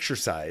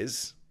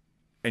exercise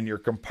and your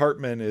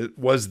compartment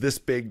was this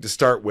big to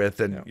start with,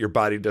 and your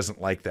body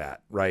doesn't like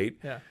that, right?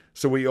 Yeah.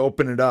 So we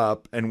open it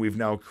up and we've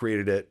now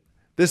created it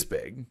this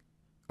big.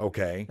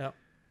 Okay. Yep.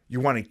 You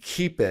want to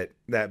keep it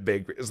that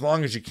big as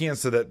long as you can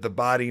so that the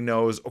body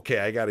knows, okay,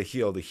 I got to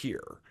heal to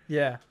here.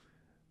 Yeah.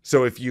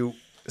 So if you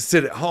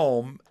sit at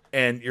home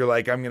and you're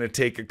like, I'm going to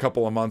take a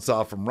couple of months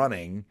off from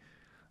running,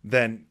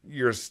 then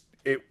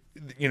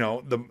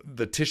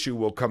the tissue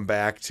will come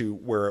back to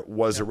where it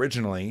was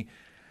originally,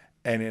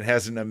 and it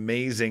has an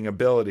amazing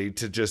ability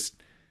to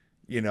just,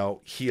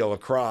 heal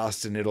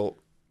across, and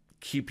it'll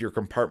keep your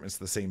compartments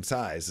the same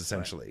size,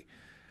 essentially.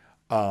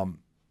 Right.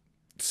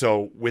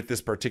 So with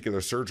this particular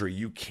surgery,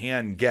 you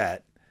can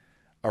get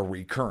a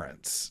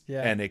recurrence,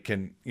 and it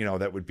can,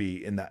 that would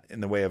be in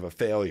the way of a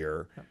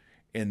failure,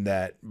 in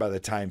that by the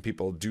time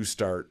people do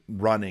start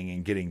running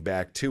and getting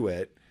back to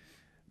it,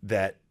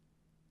 that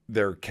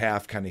their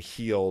calf kind of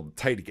healed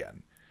tight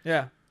again.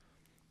 Yeah.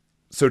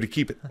 So to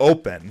keep it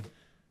open,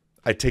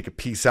 I take a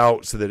piece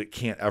out so that it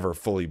can't ever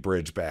fully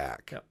bridge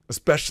back,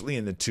 especially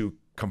in the two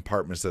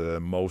compartments that are the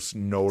most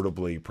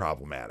notably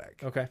problematic.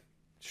 Okay.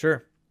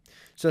 Sure.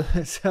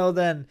 So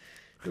then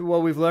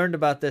what we've learned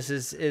about this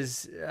is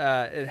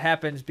it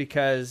happens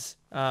because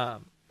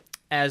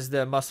as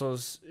the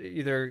muscles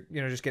either,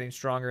 just getting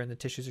stronger and the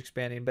tissue's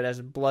expanding, but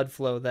as blood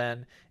flow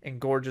then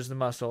engorges the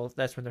muscle,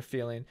 that's when they're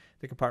feeling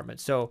the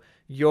compartment. So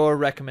your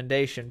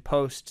recommendation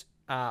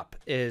post-op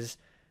is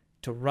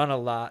to run a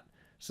lot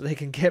so they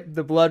can get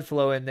the blood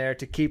flow in there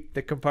to keep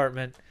the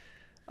compartment.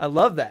 I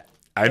love that.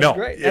 I know.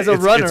 Great. As a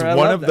runner, it's I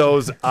one love of that.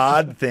 those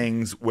odd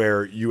things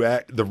where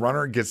the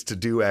runner gets to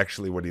do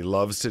actually what he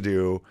loves to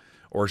do,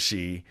 or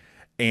she,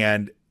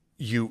 and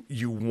you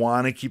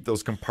want to keep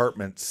those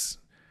compartments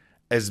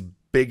as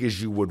big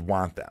as you would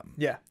want them.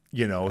 Yeah.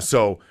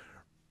 So,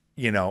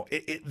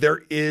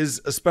 there is,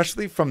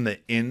 especially from the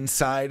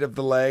inside of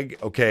the leg.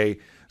 Okay.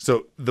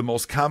 So the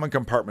most common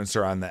compartments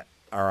are on the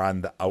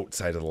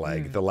outside of the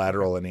leg, the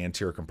lateral and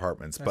anterior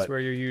compartments. That's where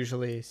you're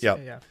usually.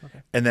 Yep. Yeah.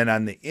 Okay. And then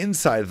on the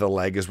inside of the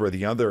leg is where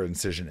the other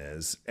incision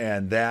is.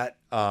 And that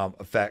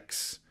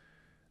affects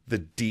the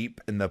deep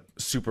and the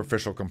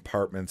superficial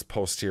compartments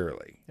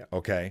posteriorly. Yep.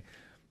 Okay.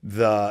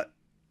 The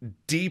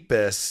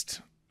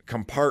deepest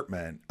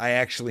compartment, I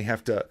actually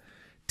have to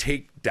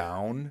take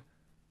down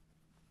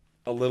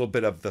a little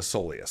bit of the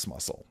soleus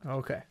muscle.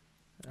 Okay.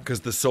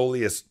 Because the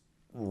soleus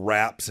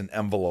wraps and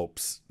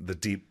envelopes the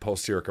deep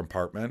posterior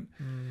compartment.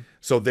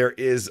 So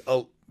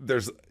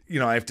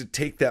I have to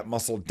take that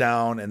muscle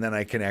down, and then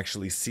I can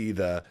actually see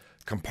the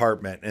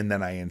compartment, and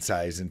then I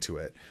incise into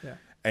it. Yeah.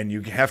 And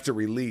you have to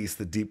release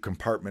the deep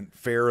compartment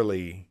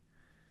fairly,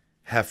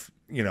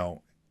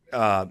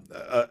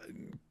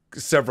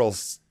 several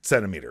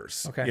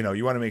centimeters. Okay.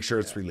 You want to make sure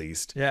it's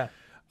released. Yeah.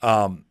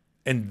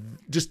 And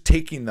just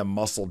taking the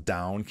muscle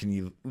down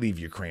can leave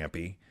you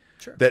crampy.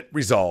 Sure. That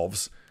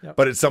resolves. Yep.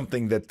 But it's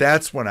something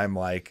that's when I'm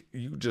like,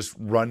 you just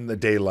run the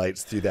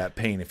daylights through that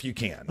pain if you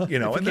can.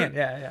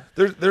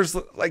 There's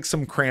like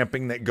some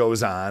cramping that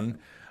goes on.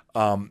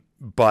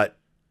 But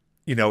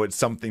it's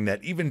something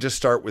that even just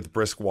start with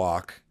brisk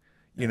walk,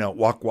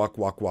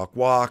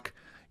 walk,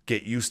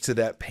 get used to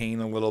that pain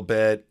a little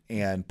bit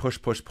and push,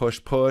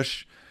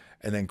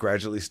 and then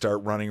gradually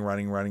start running.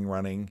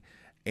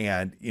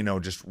 And,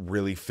 just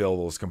really fill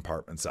those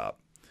compartments up.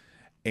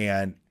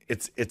 And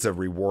it's a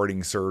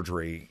rewarding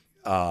surgery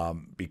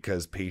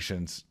because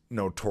patients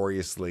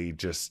notoriously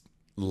just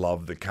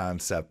love the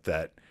concept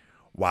that,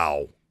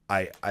 wow,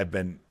 I've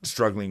been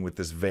struggling with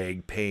this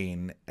vague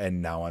pain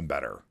and now I'm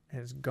better.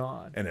 It's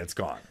gone. And it's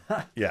gone.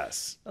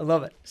 Yes. I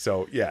love it.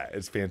 So yeah,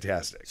 it's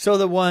fantastic. So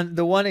the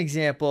one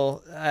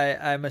example,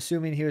 I'm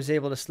assuming he was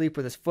able to sleep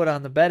with his foot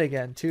on the bed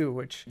again too,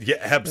 which yeah,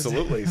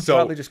 absolutely. So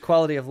probably just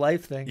quality of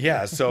life thing.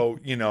 Yeah. So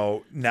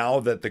now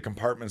that the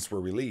compartments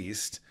were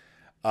released,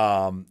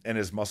 and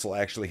his muscle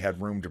actually had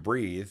room to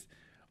breathe,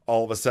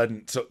 all of a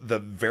sudden, so the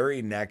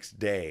very next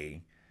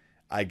day,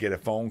 I get a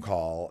phone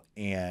call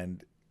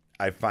and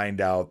I find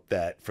out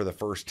that for the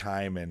first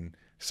time in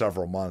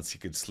several months, he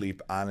could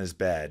sleep on his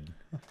bed,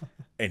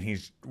 and he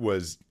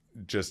was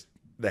just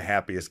the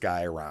happiest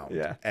guy around.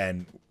 Yeah.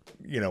 And,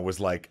 was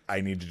like,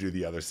 I need to do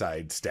the other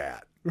side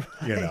stat,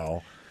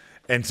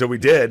 and so we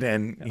did,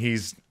 and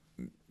he's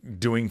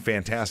doing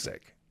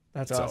fantastic.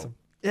 That's awesome.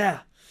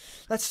 Yeah.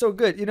 That's so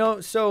good.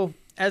 So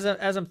as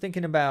I'm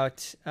thinking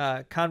about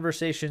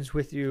conversations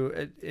with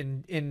you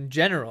in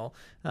general,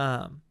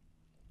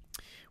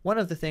 one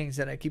of the things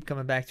that I keep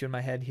coming back to in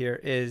my head here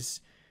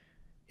is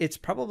it's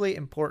probably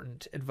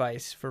important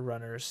advice for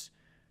runners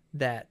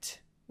that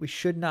we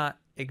should not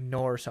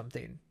ignore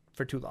something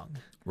for too long.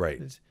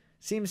 Right. It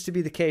seems to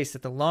be the case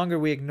that the longer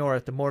we ignore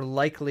it, the more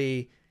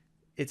likely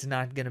it's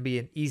not going to be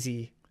an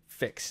easy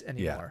fix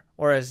anymore,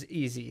 or as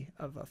easy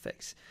of a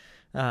fix.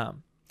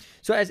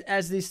 So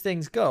as these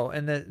things go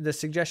and the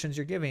suggestions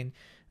you're giving,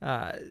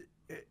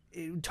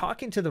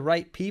 talking to the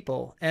right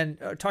people and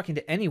talking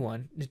to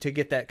anyone to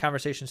get that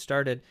conversation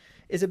started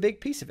is a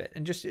big piece of it.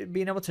 And just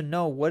being able to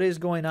know what is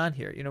going on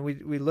here.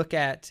 We look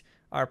at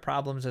our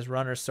problems as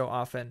runners so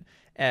often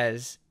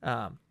as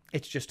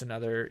it's just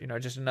another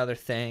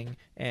thing.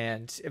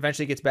 And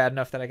eventually it gets bad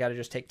enough that I got to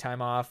just take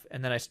time off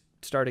and then I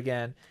start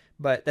again.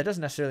 But that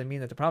doesn't necessarily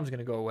mean that the problem's going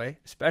to go away,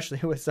 especially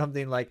with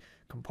something like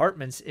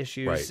compartments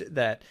issues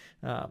that,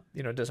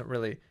 doesn't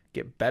really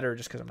get better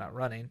just because I'm not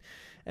running.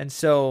 And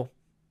so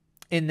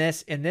in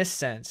this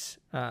sense,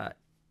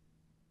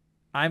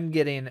 I'm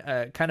getting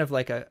kind of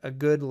like a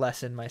good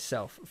lesson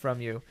myself from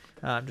you.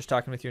 Just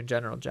talking with you in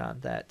general, John,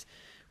 that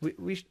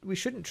we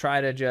shouldn't try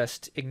to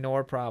just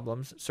ignore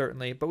problems,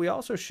 certainly, but we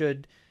also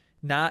should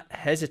not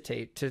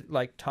hesitate to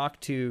talk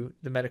to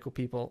the medical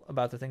people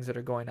about the things that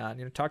are going on.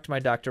 Talk to my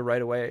doctor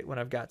right away when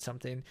I've got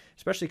something,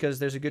 especially because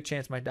there's a good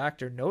chance my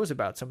doctor knows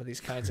about some of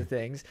these kinds of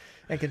things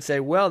and can say,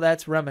 well,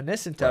 that's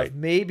reminiscent of,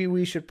 maybe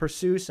we should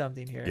pursue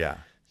something here. Yeah.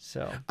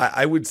 So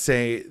I would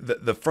say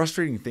that the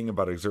frustrating thing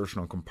about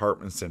exertional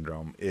compartment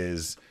syndrome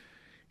is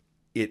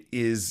it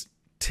is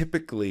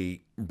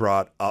typically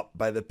brought up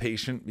by the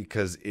patient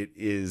because it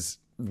is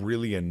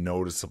really a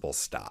noticeable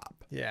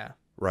stop. Yeah.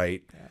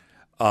 Right.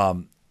 Yeah.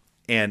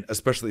 And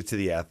especially to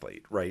the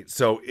athlete, right?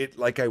 So it,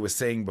 like I was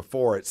saying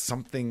before, it's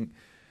something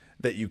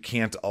that you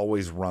can't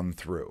always run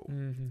through,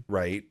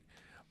 right?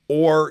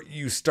 Or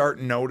you start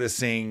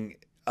noticing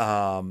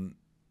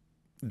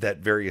that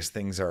various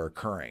things are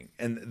occurring.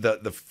 And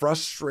the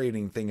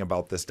frustrating thing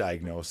about this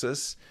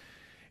diagnosis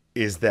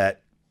is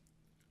that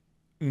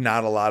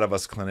not a lot of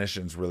us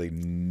clinicians really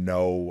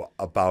know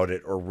about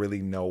it or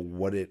really know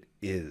what it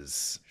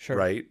is,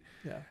 right?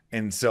 Yeah.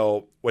 And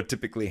so what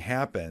typically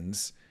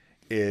happens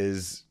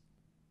is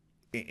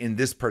with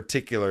this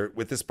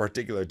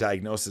particular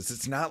diagnosis,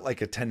 it's not like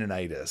a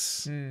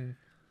tendonitis, and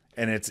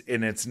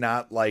it's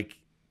not like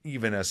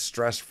even a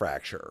stress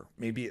fracture.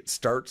 Maybe it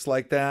starts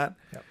like that,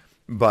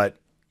 but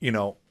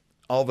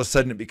all of a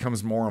sudden it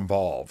becomes more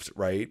involved,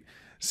 right?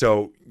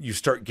 So you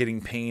start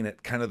getting pain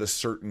at kind of the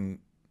certain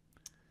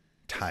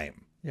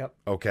time. Yep.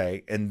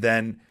 Okay, and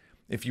then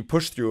if you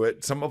push through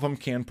it, some of them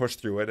can push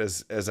through it,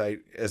 as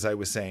I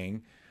was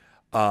saying,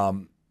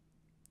 and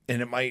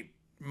it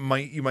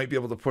you might be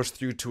able to push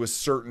through to a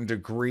certain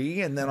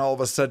degree, and then all of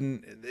a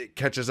sudden it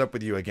catches up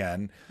with you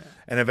again,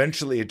 and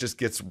eventually it just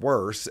gets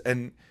worse.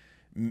 And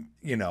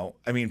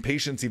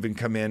patients even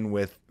come in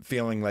with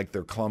feeling like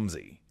they're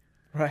clumsy,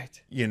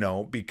 right?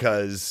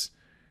 Because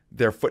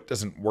their foot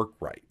doesn't work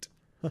right,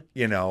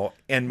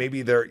 and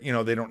maybe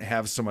they don't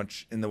have so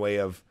much in the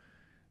way of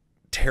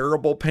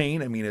terrible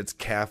pain. I mean, it's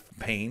calf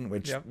pain,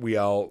 which we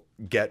all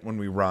get when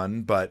we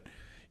run, but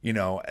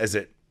as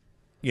it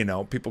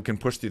people can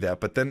push through that,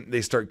 but then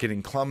they start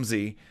getting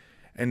clumsy.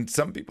 And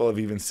some people have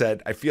even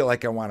said, I feel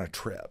like I want to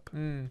trip,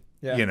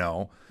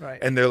 Right.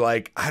 and they're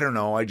like, I don't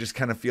know. I just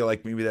kind of feel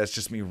like maybe that's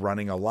just me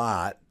running a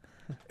lot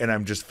and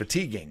I'm just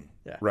fatiguing.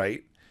 Yeah.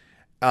 Right.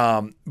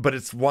 But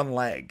it's one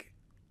leg,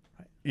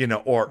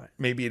 or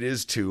maybe it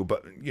is two,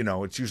 but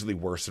it's usually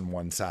worse in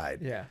one side.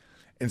 Yeah.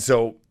 And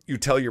so you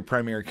tell your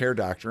primary care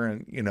doctor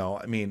and,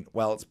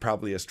 it's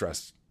probably a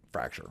stress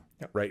fracture,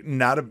 right?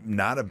 Not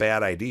a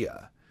bad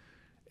idea.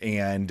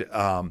 And,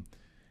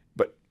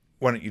 but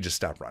why don't you just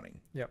stop running?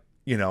 Yep.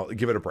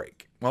 Give it a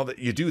break. Well,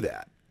 you do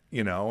that,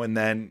 and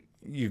then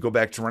you go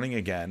back to running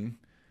again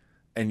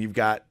and you've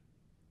got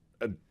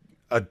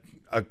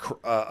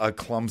a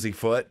clumsy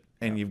foot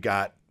and you've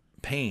got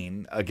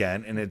pain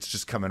again, and it's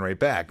just coming right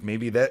back.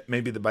 Maybe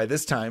by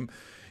this time,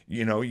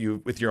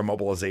 you with your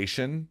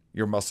immobilization,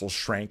 your muscles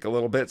shrank a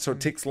little bit. So it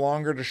takes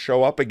longer to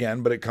show up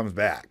again, but it comes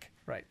back.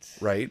 Right.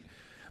 Right.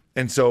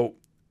 And so,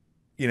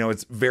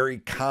 it's very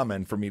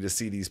common for me to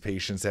see these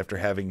patients after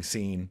having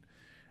seen,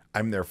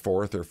 I'm their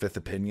fourth or fifth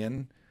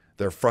opinion.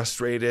 They're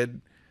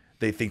frustrated.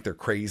 They think they're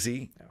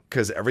crazy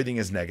because everything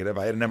is negative.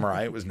 I had an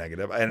MRI, it was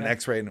negative. I had an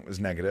X-ray and it was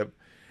negative.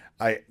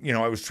 I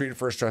was treated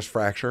for a stress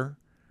fracture,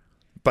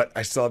 but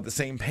I still have the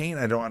same pain.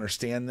 I don't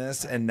understand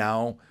this. And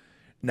now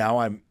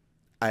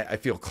I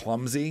feel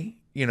clumsy,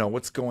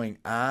 what's going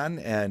on.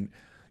 And,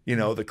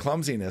 the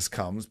clumsiness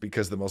comes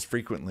because the most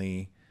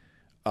frequently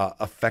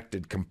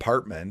affected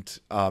compartment,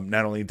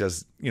 not only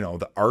does,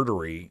 the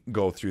artery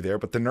go through there,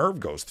 but the nerve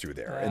goes through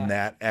there. And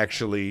that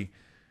actually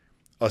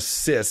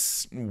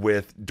assists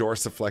with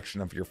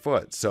dorsiflexion of your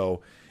foot.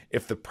 So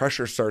if the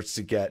pressure starts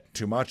to get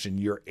too much and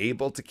you're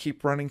able to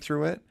keep running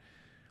through it,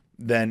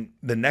 then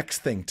the next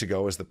thing to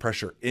go is the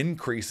pressure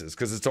increases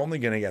because it's only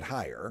going to get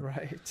higher.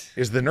 Right.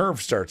 Is the nerve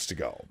starts to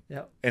go.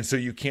 Yep. And so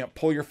you can't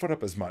pull your foot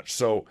up as much.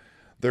 So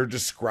they're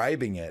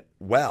describing it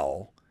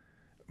well,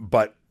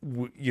 but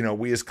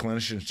we as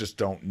clinicians just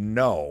don't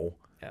know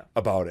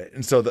about it.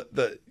 And so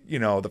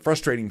the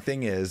frustrating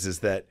thing is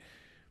that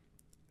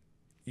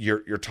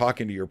you're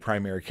talking to your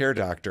primary care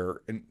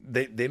doctor and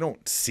they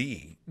don't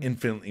see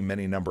infinitely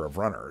many number of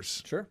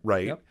runners. Sure.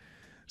 Right. Yep.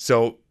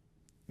 So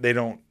they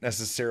don't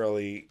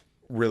necessarily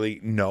really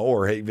know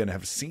or even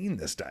have seen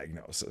this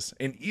diagnosis,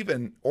 and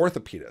even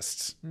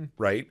orthopedists.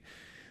 Right.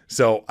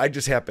 So I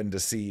just happen to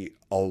see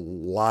a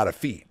lot of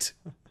feet.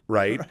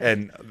 Right.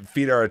 And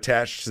feet are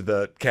attached to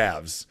the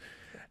calves.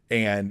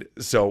 And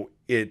so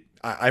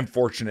I'm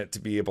fortunate to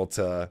be able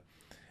to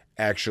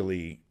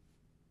actually,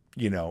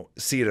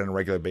 see it on a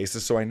regular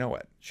basis. So I know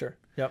it. Sure.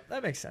 Yep.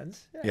 That makes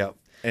sense. Yeah. Yep.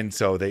 And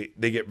so they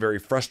get very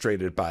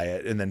frustrated by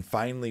it. And then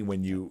finally,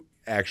 when you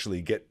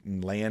actually get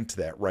and land to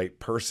that right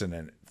person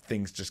and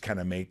things just kind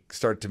of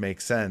start to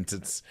make sense,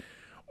 it's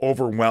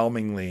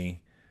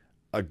overwhelmingly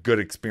a good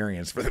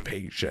experience for the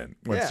patient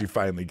once you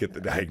finally get the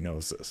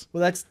diagnosis.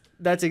 Well,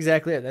 that's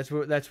exactly it. That's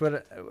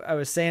what I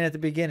was saying at the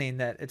beginning,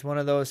 that it's one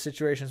of those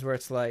situations where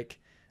it's like,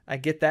 I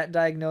get that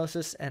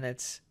diagnosis and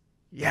it's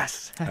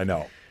yes. I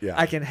know. Yeah.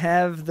 I can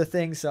have the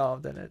thing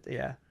solved, and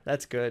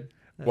that's good.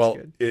 That's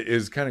good. It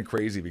is kind of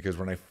crazy because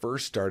when I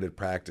first started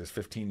practice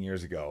 15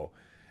 years ago,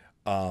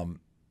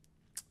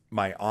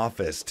 my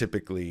office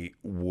typically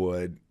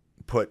would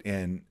put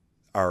in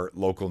our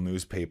local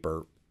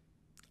newspaper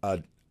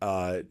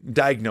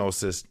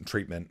diagnosis,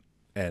 treatment,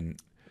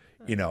 and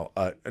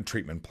a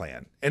treatment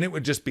plan, and it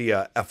would just be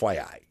a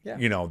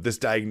FYI. This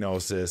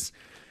diagnosis,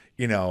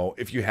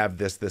 if you have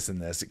this, this, and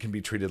this, it can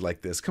be treated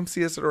like this. Come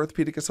see us at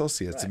Orthopedic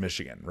Associates in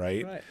Michigan,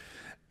 right?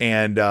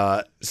 And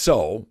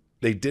so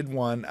they did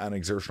one on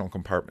exertional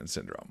compartment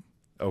syndrome.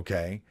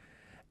 Okay,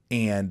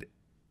 and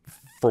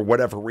for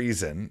whatever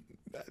reason,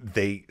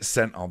 they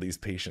sent all these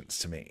patients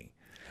to me,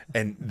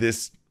 and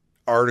this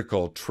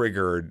article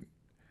triggered,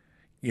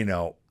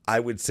 I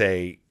would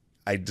say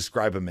I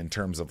describe them in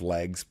terms of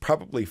legs,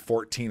 probably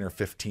 14 or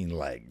 15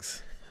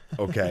 legs.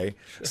 Okay.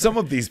 Some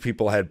of these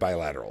people had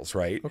bilaterals,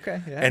 right?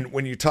 Okay. Yeah. And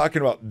when you're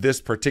talking about this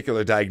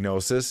particular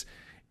diagnosis,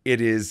 it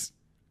is,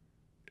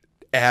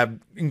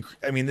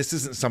 this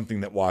isn't something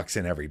that walks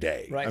in every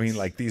day. Right. I mean,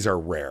 like, these are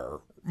rare,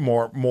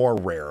 more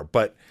rare,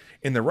 but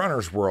in the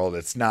runner's world,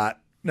 it's not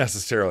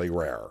necessarily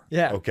rare.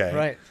 Yeah. Okay.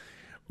 Right.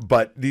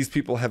 But these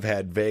people have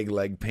had vague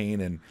leg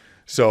pain. And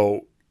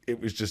so it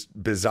was just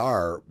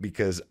bizarre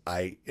because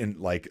in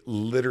like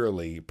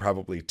literally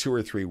probably 2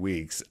 or 3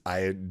 weeks, I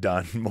had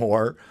done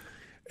more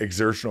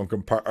exertional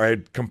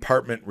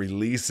compartment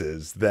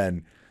releases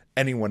than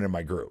anyone in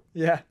my group.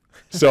 Yeah.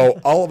 So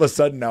all of a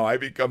sudden now I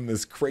become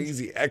this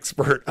crazy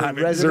expert on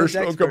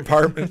exertional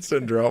compartment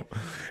syndrome.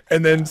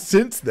 And then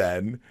since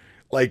then,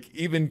 like,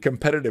 even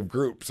competitive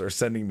groups are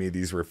sending me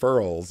these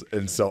referrals.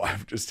 And so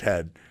I've just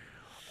had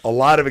a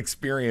lot of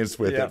experience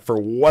with it for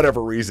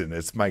whatever reason.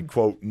 It's my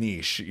quote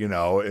niche,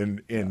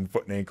 in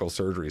foot and ankle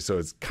surgery. So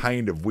it's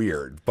kind of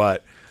weird,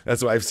 but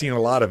that's why I've seen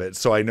a lot of it.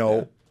 So I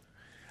know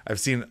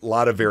I've seen a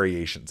lot of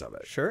variations of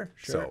it. Sure.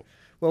 So,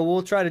 Well,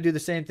 we'll try to do the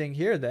same thing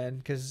here then,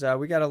 because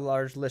we got a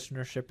large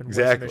listenership in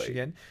West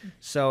Michigan.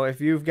 So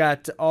if you've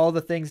got all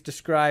the things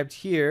described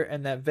here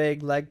and that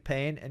vague leg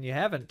pain and you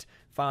haven't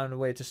found a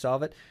way to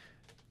solve it,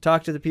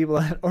 talk to the people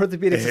at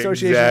Orthopedics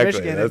Association of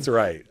Michigan. That's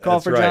right. Call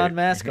for John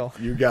Maskill.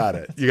 You got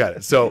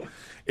it. So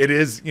it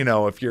is,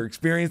 if you're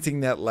experiencing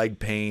that leg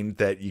pain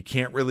that you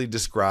can't really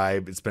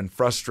describe, it's been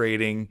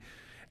frustrating,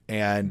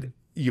 and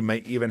you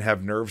might even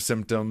have nerve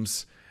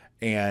symptoms,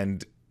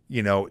 and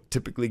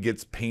typically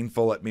gets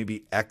painful at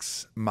maybe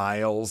X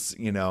miles,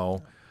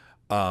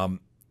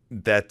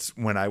 that's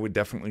when I would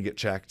definitely get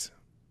checked.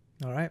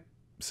 All right.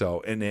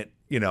 So, and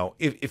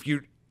if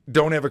you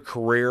don't have a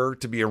career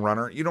to be a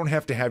runner, you don't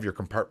have to have your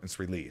compartments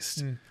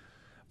released.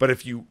 But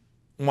if you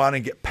want to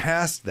get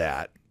past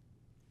that,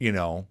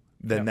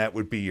 then that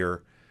would be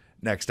your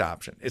next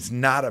option. It's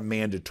not a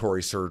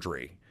mandatory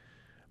surgery,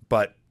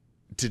 but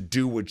to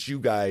do what you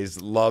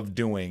guys love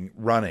doing,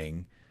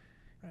 running,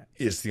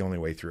 is the only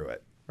way through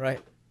it. Right.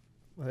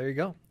 Well, there you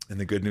go. And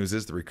the good news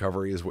is the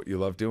recovery is what you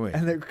love doing.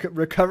 And the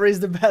recovery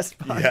is the best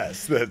part.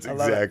 Yes, that's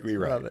exactly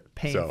right. Love it.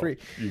 Pain-free.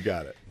 So, you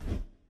got it.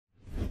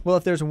 Well,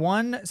 if there's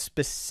one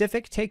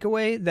specific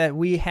takeaway that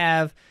we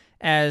have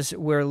as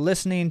we're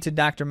listening to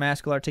Dr.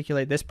 Maskill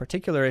articulate this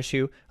particular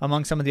issue,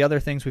 among some of the other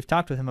things we've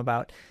talked with him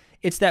about,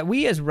 it's that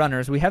we as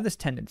runners, we have this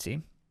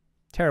tendency,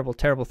 terrible,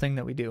 terrible thing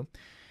that we do,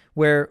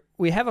 where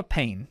we have a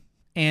pain,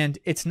 and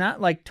it's not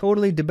like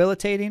totally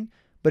debilitating,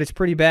 but it's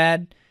pretty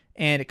bad,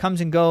 and it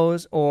comes and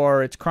goes,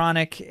 or it's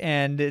chronic,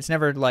 and it's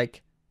never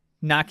like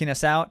knocking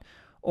us out,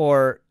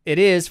 or it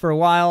is for a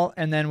while,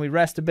 and then we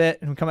rest a bit,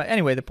 and we come out.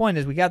 Anyway, the point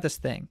is we got this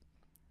thing.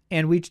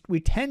 And we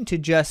tend to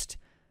just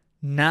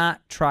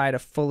not try to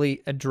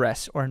fully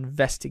address or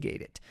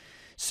investigate it.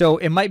 So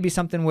it might be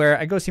something where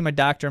I go see my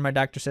doctor, and my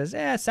doctor says,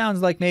 it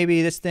sounds like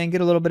maybe this thing, get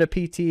a little bit of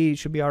PT,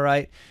 should be all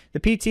right. The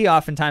PT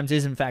oftentimes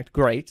is, in fact,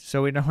 great,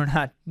 so we're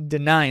not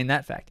denying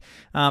that fact.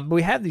 But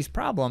we have these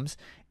problems,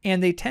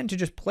 and they tend to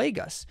just plague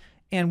us.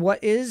 And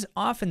what is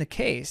often the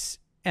case,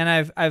 and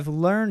I've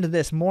learned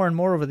this more and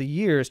more over the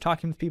years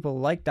talking with people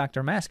like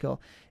Dr. Maskill,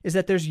 is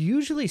that there's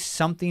usually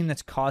something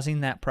that's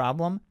causing that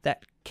problem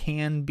that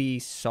can be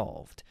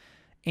solved,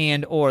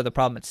 or the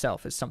problem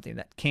itself is something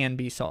that can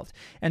be solved.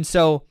 And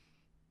so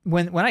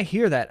when I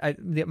hear that, I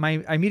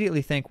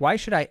immediately think, why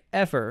should I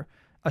ever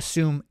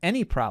assume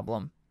any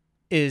problem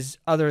is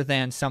other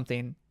than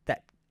something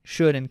that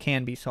should and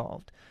can be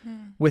solved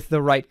with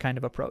the right kind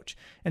of approach?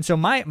 And so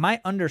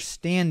my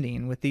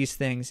understanding with these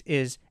things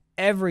is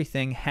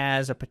everything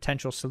has a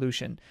potential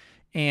solution,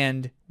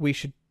 and we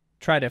should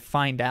try to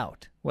find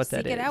out what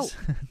that is. Seek it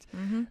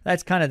out.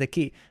 That's kind of the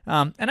key.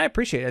 And I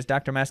appreciate it, as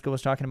Dr. Maskill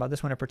was talking about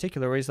this one in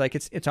particular, where he's like,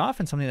 it's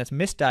often something that's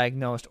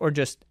misdiagnosed or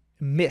just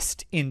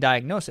missed in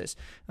diagnosis,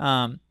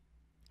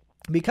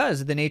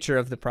 because the nature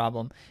of the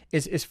problem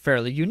is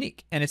fairly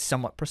unique and it's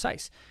somewhat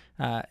precise.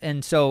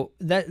 And so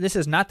this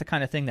is not the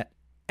kind of thing that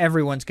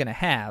everyone's going to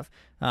have.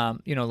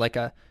 Like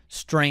a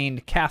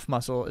strained calf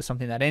muscle is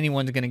something that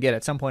anyone's going to get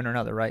at some point or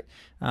another, right?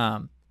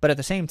 But at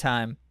the same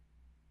time,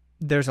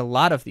 there's a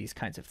lot of these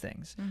kinds of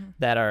things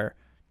that are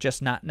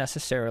just not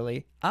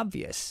necessarily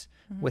obvious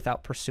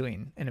without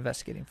pursuing and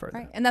investigating further.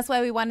 Right. And that's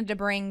why we wanted to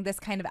bring this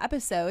kind of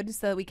episode,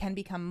 so that we can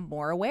become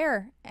more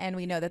aware, and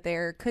we know that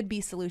there could be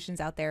solutions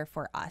out there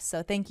for us.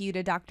 So thank you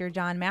to Dr.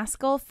 John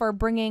Maskill for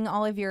bringing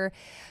all of your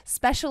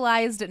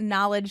specialized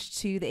knowledge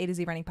to the A to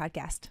Z Running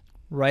Podcast.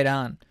 Right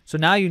on. So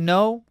now you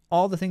know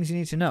all the things you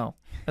need to know,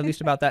 at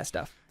least about that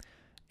stuff.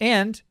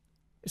 And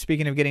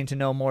speaking of getting to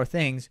know more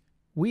things,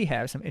 we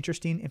have some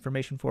interesting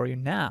information for you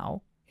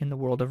now in the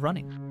world of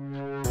running.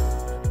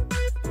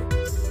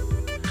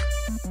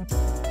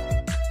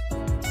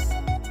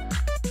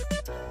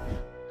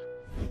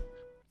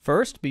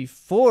 First,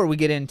 before we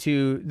get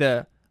into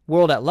the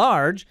world at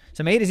large,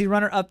 some A to Z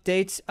runner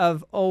updates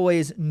of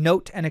always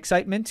note and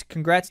excitement.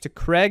 Congrats to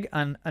Craig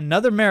on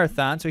another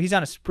marathon. So he's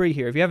on a spree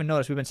here. If you haven't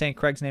noticed, we've been saying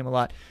Craig's name a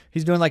lot.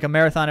 He's doing like a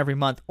marathon every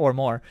month or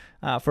more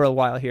for a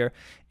while here,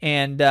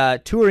 and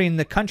touring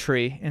the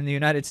country in the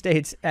United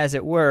States, as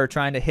it were,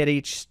 trying to hit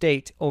each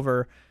state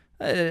over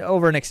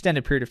an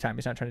extended period of time.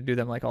 He's not trying to do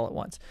them like all at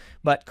once.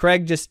 But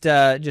Craig just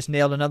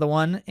nailed another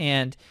one,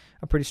 and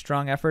a pretty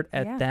strong effort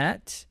at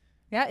that.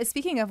 Yeah,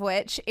 speaking of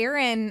which,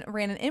 Erin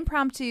ran an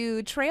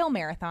impromptu trail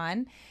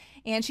marathon,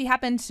 and she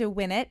happened to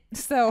win it.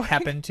 So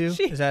happened to?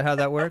 Is that how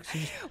that works?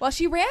 Well,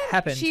 she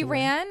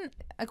ran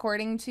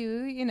according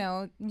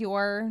to,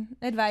 your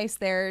advice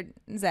there,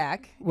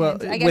 Zach. Well,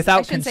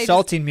 without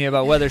consulting me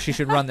about whether she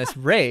should run this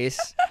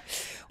race.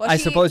 Well, I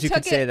suppose you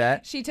could say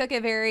that. She took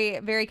it very,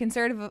 very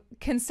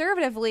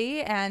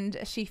conservatively, and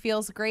she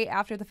feels great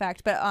after the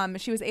fact.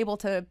 But she was able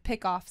to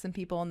pick off some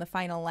people in the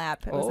final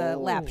lap. It was a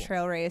lap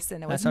trail race,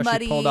 and it was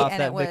muddy,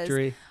 and it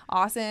was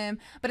awesome.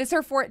 But it's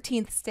her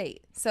 14th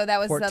state, so that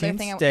was the other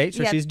thing. 14th state,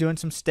 so she's doing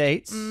some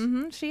states.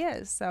 She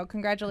is. So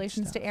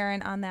congratulations to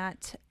Erin on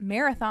that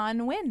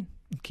marathon win.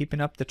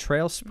 keeping up the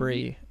trail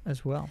spree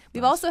as well.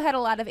 We've also had a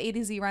lot of A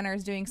to Z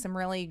runners doing some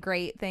really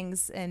great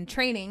things in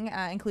training,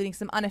 including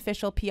some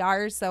unofficial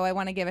PRs. So I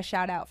want to give a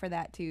shout out for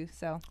that too.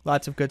 So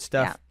lots of good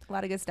stuff. Yeah, a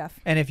lot of good stuff.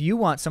 And if you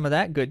want some of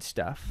that good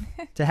stuff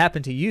to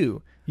happen to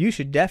you, you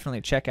should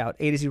definitely check out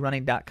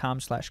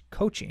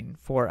atozrunning.com/coaching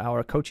for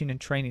our coaching and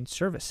training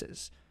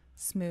services.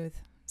 Smooth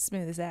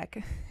as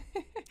Zach.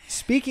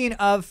 Speaking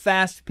of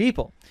fast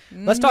people,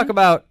 let's talk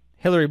about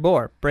Hillary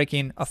Bohr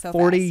breaking a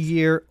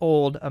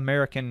 40-year-old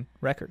American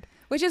record.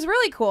 Which is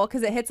really cool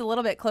because it hits a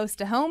little bit close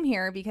to home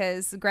here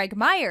because Greg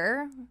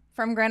Meyer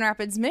from Grand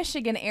Rapids,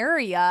 Michigan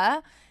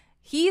area,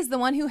 he's the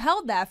one who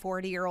held that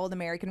 40-year-old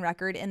American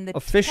record in the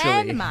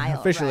 10-mile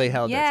Officially run.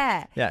 held it.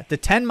 Yeah, the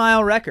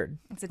 10-mile record.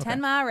 It's a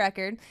 10-mile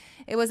record.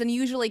 It was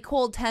unusually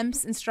cold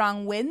temps and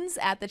strong winds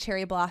at the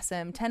Cherry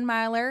Blossom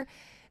 10-miler.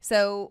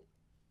 So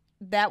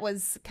that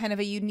was kind of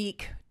a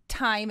unique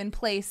time and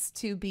place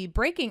to be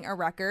breaking a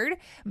record,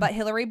 but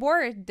Hillary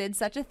Bohr did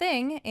such a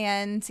thing,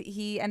 and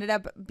he ended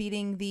up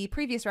beating the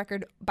previous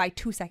record by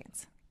 2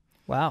 seconds.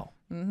 Wow.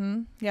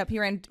 Yep, he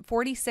ran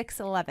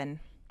 46:11.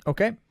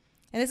 Okay.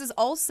 And this is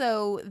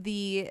also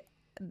the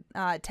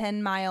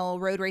 10-mile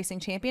road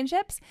racing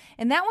championships,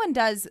 and that one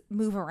does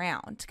move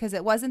around because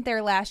it wasn't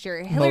there last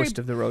year. Most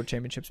of the road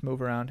championships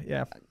move around,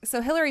 yeah.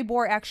 So Hillary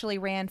Bohr actually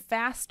ran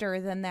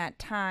faster than that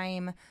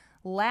time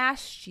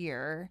last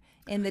year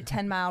in the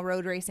 10-mile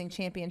road racing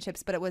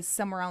championships, but it was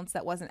somewhere else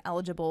that wasn't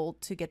eligible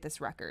to get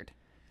this record.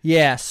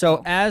 Yeah,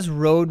 so as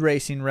road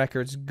racing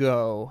records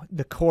go,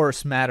 the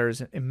course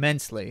matters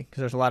immensely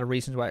because there's a lot of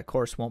reasons why a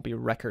course won't be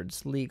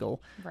records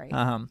legal. Right.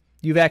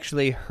 You've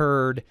actually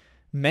heard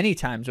many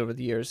times over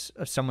the years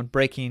of someone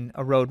breaking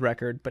a road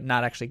record but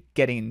not actually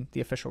getting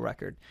the official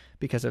record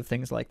because of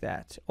things like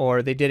that.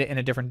 Or they did it in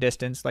a different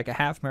distance, like a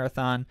half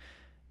marathon.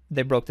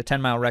 They broke the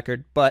 10-mile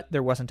record, but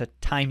there wasn't a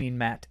timing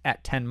mat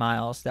at 10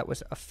 miles that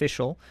was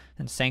official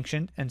and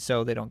sanctioned, and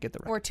so they don't get the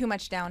record. Or too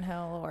much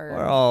downhill or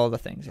all the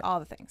things. Yeah.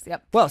 All the things,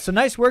 yep. Well, so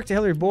nice work to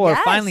Hillary Bohr,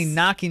 Yes. finally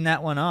knocking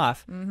that one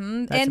off.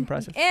 That's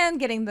impressive. And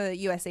getting the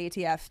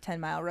USATF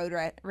 10-mile road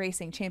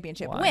racing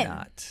championship Why win.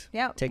 not?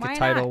 Yep, Take why a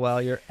title not?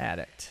 while you're at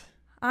it.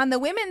 On the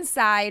women's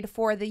side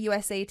for the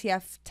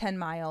USATF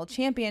 10-mile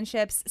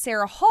championships,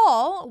 Sarah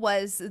Hall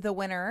was the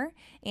winner,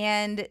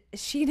 and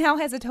she now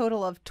has a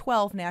total of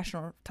 12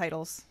 national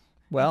titles,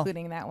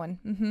 including that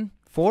one.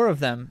 4 of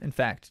them, in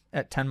fact,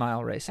 at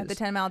 10-mile races. At the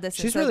 10-mile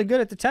distance. She's really good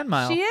at the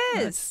 10-mile. She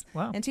is.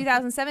 Wow. In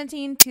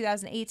 2017,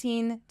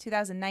 2018,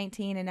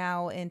 2019, and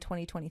now in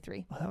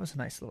 2023. Well, that was a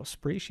nice little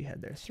spree she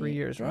had there. 3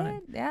 years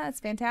running. Yeah, it's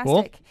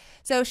fantastic. Cool.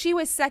 So she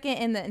was second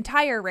in the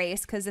entire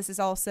race because this is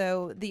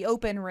also the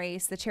open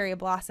race, the Cherry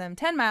Blossom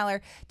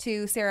 10-miler,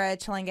 to Sarah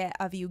Chilenge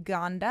of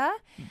Uganda.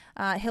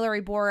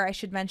 Hillary Bohr, I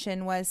should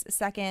mention, was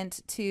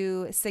second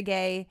to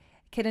Sige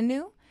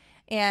Kidanu.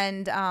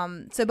 And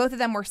so both of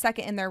them were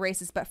second in their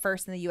races, but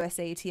first in the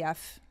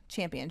USATF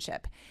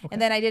championship. Okay. And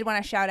then I did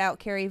want to shout out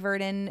Carrie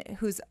Verdon,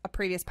 who's a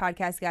previous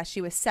podcast guest. She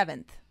was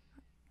 7th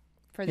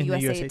for the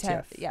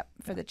USATF. Yep,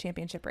 for the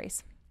championship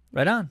race.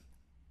 Right on.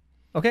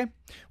 Okay.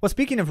 Well,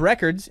 speaking of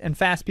records and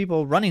fast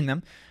people running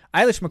them,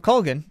 Eilish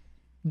McColgan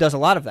does a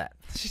lot of that.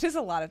 She does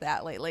a lot of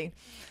that lately.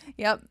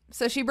 Yep.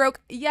 So she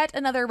broke yet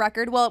another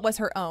record. Well, it was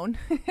her own,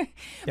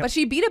 but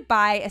she beat it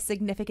by a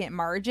significant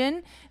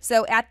margin.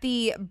 So at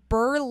the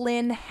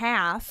Berlin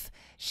half,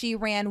 she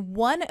ran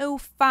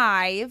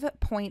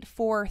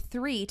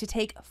 105.43 to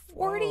take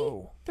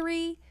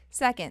 43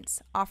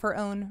 seconds off her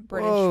own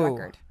British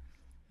record.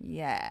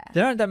 Yeah.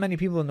 There aren't that many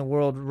people in the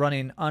world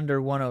running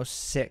under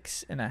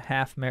 106 in a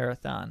half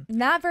marathon.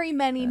 Not very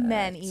many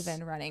men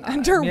even running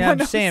under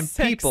 106. I'm saying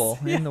people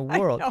in the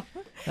world.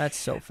 That's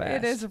so fast.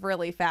 It is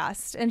really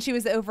fast. And she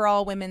was the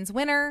overall women's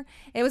winner.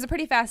 It was a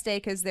pretty fast day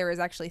because there was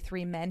actually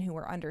 3 men who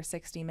were under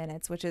 60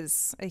 minutes, which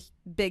is a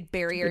big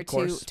barrier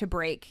to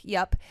break.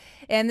 Yep.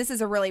 And this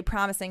is a really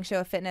promising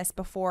show of fitness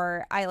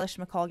before Eilish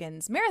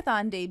McColgan's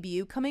marathon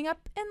debut coming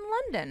up in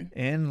London.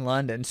 In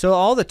London. So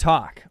all the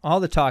talk,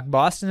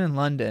 Boston and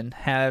London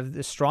have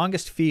the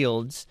strongest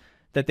fields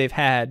that they've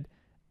had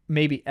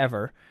maybe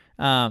ever.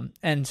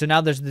 And so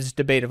now there's this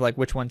debate of like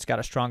which one's got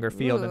a stronger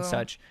field and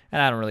such.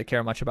 And I don't really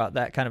care much about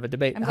that kind of a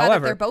debate. I'm glad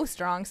that they're both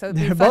strong, so it'd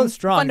be both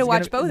strong. Fun to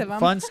watch both of them.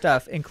 Fun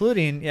stuff,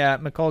 including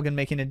McColgan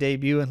making a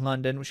debut in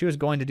London. She was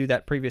going to do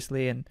that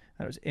previously, and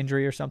that was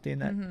injury or something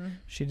that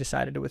she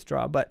decided to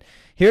withdraw. But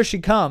here she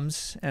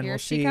comes, and we'll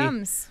see.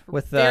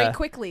 Very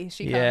quickly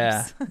she comes.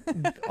 Yeah,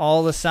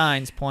 all the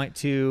signs point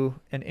to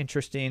an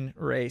interesting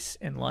race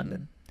in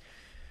London.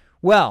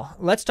 Well,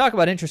 let's talk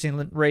about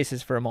interesting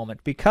races for a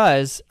moment,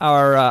 because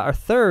our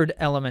third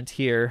element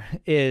here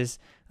is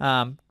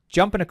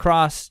jumping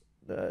across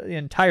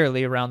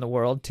entirely around the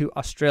world to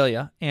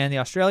Australia and the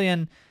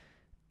Australian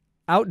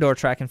Outdoor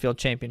Track and Field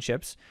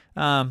Championships.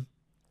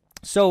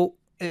 So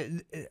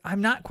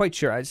I'm not quite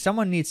sure.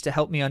 Someone needs to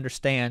help me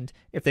understand,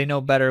 if they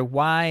know better,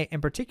 why, in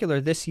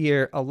particular, this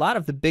year, a lot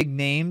of the big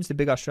names, the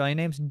big Australian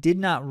names, did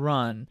not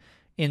run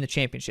in the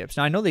championships.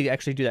 Now, I know they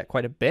actually do that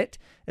quite a bit,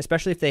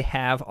 especially if they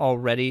have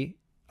already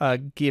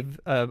give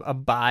a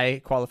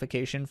bye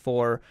qualification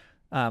for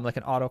like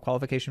an auto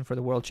qualification for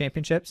the World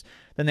Championships,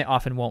 then they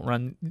often won't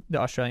run the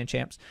Australian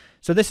champs.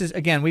 So this is,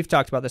 again, we've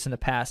talked about this in the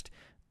past.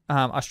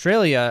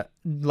 Australia,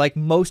 like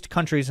most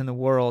countries in the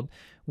world,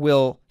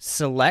 will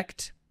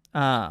select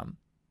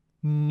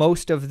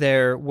most of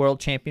their World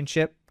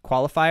Championship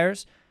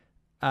qualifiers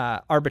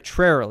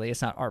arbitrarily.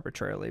 It's not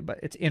arbitrarily, but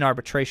it's in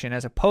arbitration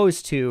as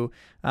opposed to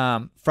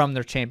from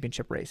their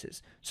championship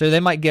races. So they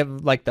might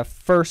give like the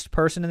first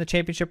person in the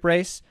championship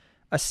race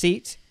a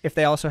seat if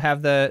they also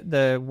have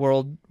the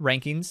world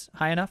rankings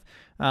high enough.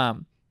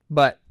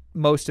 But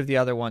most of the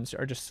other ones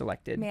are just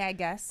selected. May I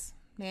guess?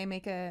 May I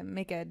make a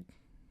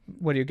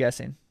What are you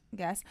guessing?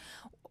 guess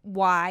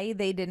why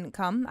they didn't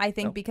come? I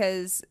think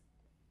because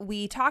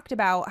we talked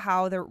about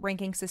how the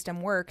ranking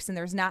system works, and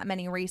there's not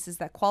many races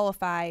that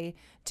qualify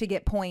to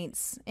get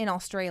points in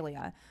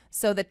Australia.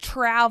 So the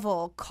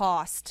travel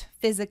cost,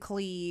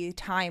 physically,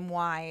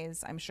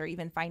 time-wise, I'm sure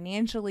even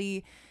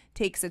financially,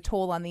 takes a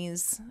toll on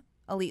these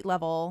elite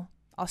level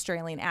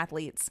Australian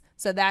athletes.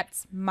 So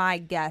that's my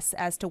guess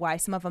as to why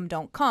some of them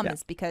don't come,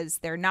 is because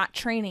they're not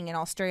training in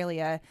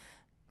Australia.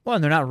 Well,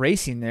 and they're not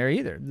racing there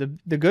either.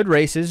 The good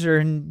races are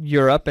in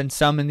Europe and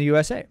some in the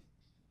USA,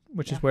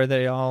 which is where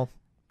they all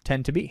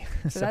tend to be.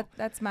 So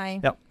that's my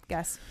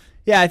guess.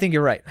 Yeah, I think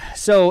you're right.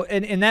 So,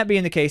 in that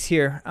being the case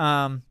here,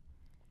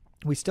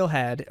 we still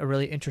had a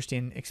really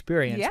interesting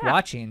experience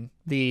watching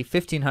the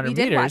 1,500 meters.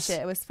 We did watch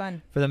it. It was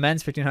fun. For the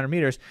men's 1,500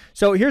 meters.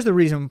 So here's the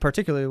reason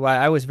particularly why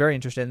I was very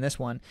interested in this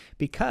one,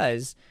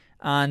 because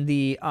on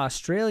the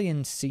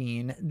Australian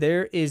scene,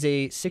 there is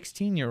a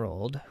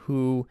 16-year-old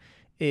who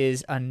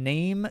is a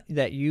name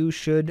that you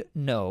should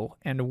know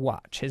and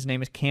watch. His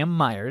name is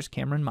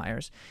Cameron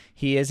Myers.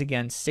 He is,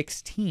 again,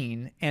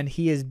 16, and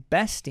he is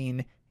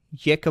besting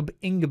Jakob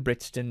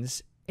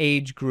Ingebrigtsen's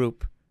age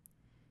group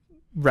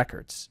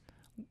records.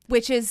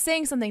 Which is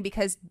saying something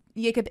because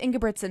Jakob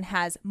Ingebrigtsen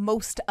has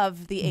most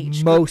of the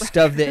age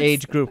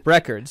group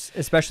records,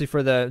 especially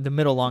for the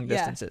middle long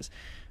distances,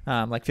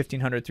 like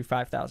 1,500 through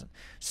 5,000.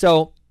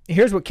 So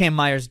here's what Cam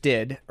Myers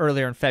did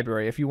earlier in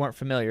February. If you weren't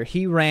familiar,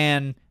 he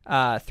ran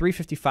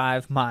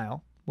 3:55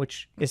 mile,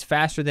 which is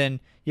faster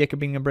than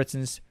Jakob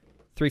Ingebrigtsen's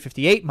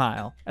 3:58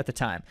 mile at the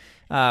time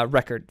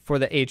record for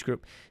the age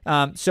group.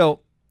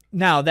 So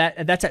now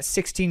that's at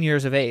 16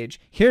 years of age.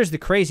 Here's the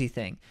crazy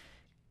thing.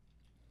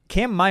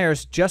 Cam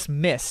Myers just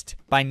missed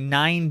by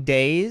 9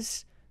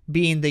 days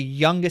being the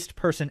youngest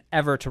person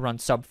ever to run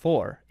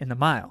sub-4 in the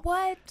mile.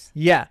 What?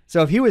 Yeah.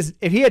 So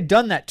if he had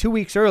done that 2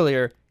 weeks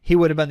earlier, he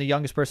would have been the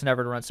youngest person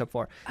ever to run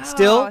sub-4.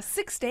 Still,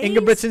 6 days?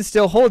 Ingebrigtsen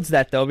still holds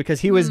that, though,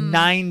 because he was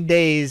 9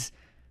 days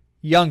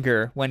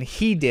younger when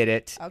he did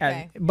it.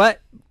 Okay.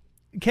 But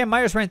Cam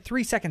Myers ran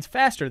 3 seconds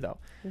faster, though.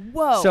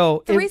 Whoa.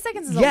 So 3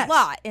 seconds is a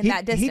lot in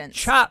that distance.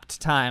 He chopped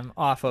time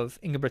off of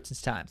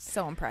Ingebrigtsen's time.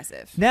 So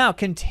impressive. Now,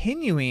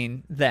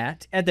 continuing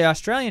that, at the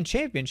Australian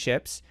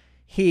Championships,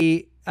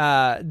 he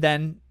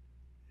then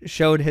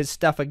showed his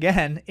stuff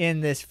again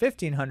in this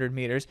 1,500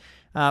 meters.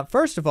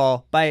 First of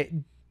all, by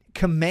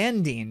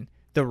commanding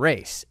the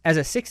race as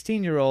a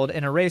 16-year-old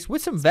in a race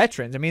with some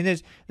veterans. I mean,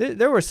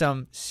 there were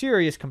some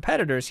serious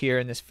competitors here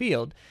in this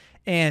field,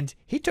 and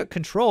he took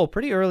control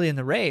pretty early in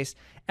the race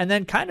and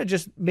then kind of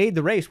just made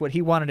the race what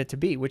he wanted it to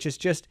be, which is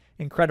just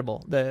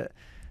incredible. The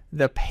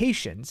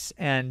patience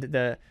and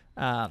the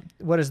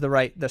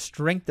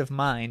strength of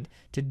mind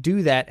to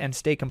do that and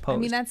stay composed.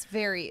 I mean,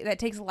 that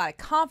takes a lot of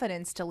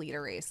confidence to lead a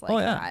race like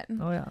that.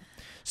 Oh, yeah.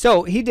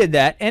 So he did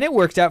that, and it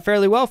worked out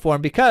fairly well for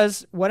him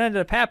because what ended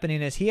up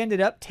happening is he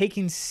ended up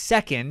taking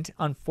second.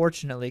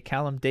 Unfortunately,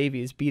 Callum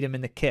Davies beat him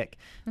in the kick,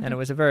 and it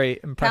was a very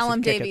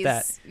impressive kick at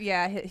that.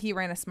 Yeah, he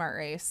ran a smart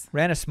race.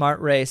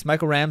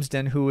 Michael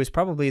Ramsden, who is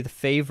probably the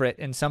favorite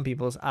in some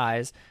people's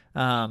eyes,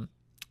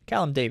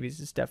 Callum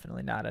Davies is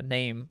definitely not a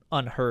name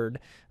unheard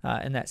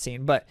in that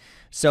scene. But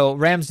so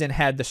Ramsden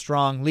had the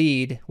strong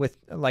lead with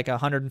like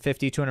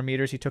 150, 200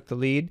 meters. He took the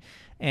lead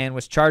and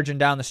was charging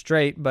down the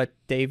straight, but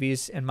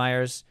Davies and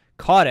Myers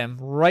caught him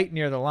right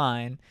near the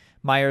line.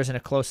 Myers in a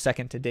close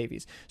second to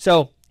Davies.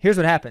 So here's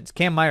what happens.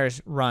 Cam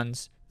Myers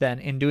runs then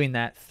in doing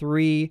that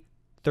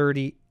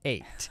 3:38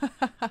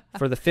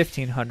 for the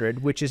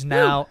 1,500, which is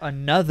now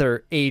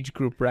another age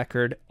group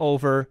record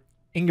over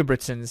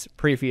Ingebrigtsen's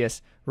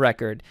previous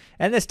record.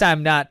 And this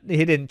time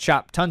he didn't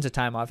chop tons of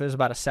time off. It was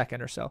about a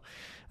second or so.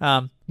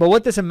 But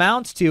what this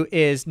amounts to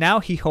is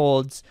now he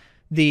holds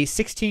the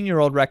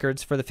 16-year-old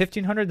records for the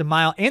 1,500, the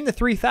mile, and the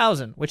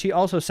 3,000, which he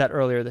also set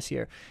earlier this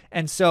year.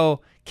 And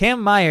so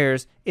Cam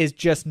Myers is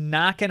just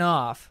knocking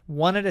off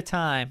one at a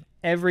time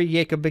every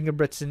Jakob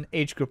Ingebrigtsen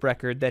age group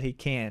record that he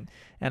can.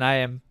 And I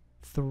am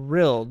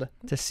thrilled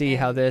to see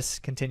how this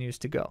continues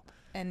to go.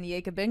 And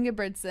Jakob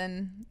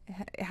Ingebrigtsen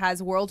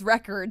has world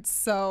records,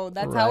 so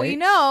that's how we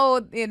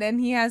know. And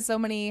he has so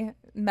many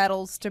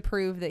medals to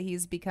prove that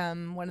he's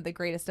become one of the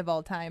greatest of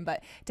all time.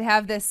 But to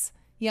have this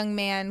young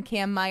man,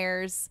 Cam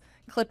Myers,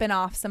 clipping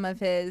off some of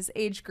his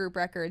age group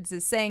records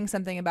is saying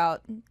something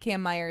about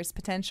Cam Myers'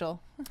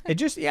 potential.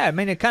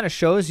 It kind of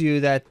shows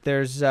you that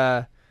there's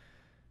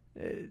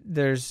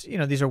there's,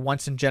 these are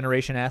once in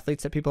generation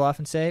athletes that people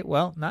often say.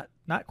 Well, not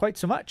quite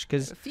so much,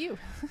 because A few.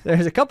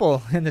 there's a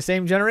couple in the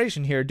same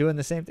generation here doing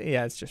the same thing.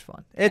 Yeah, it's just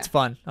fun. It's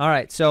fun. All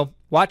right, so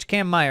watch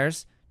Cam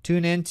Myers.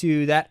 Tune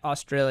into that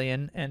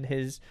Australian and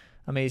his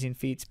amazing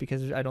feats,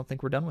 because I don't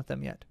think we're done with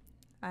them yet.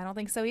 I don't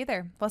think so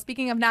either. Well,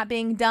 speaking of not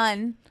being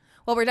done,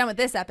 well, we're done with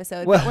this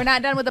episode, Well, but we're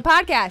not done with the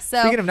podcast. So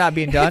speaking of not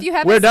being done, you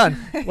haven't we're done.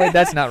 Wait,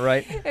 that's not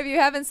right. If you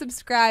haven't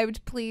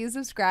subscribed, please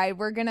subscribe.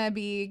 We're going to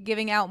be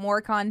giving out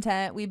more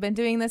content. We've been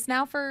doing this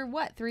now for,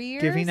 3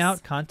 years? Giving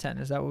out content.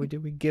 Is that what we do?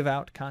 We give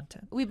out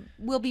content. We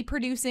will be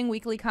producing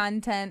weekly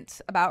content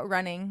about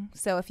running.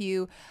 So if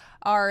you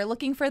are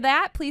looking for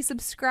that, please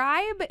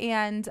subscribe.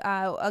 And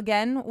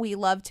again, we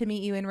love to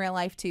meet you in real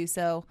life too.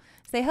 So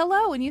say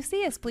hello when you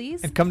see us,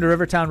 please. And come to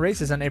Rivertown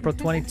Races on April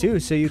 22,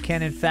 so you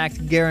can in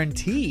fact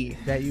guarantee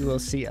that you will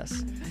see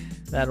us.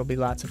 That'll be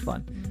lots of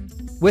fun.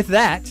 With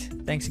that,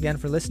 thanks again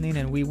for listening,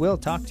 and we will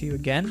talk to you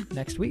again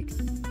next week.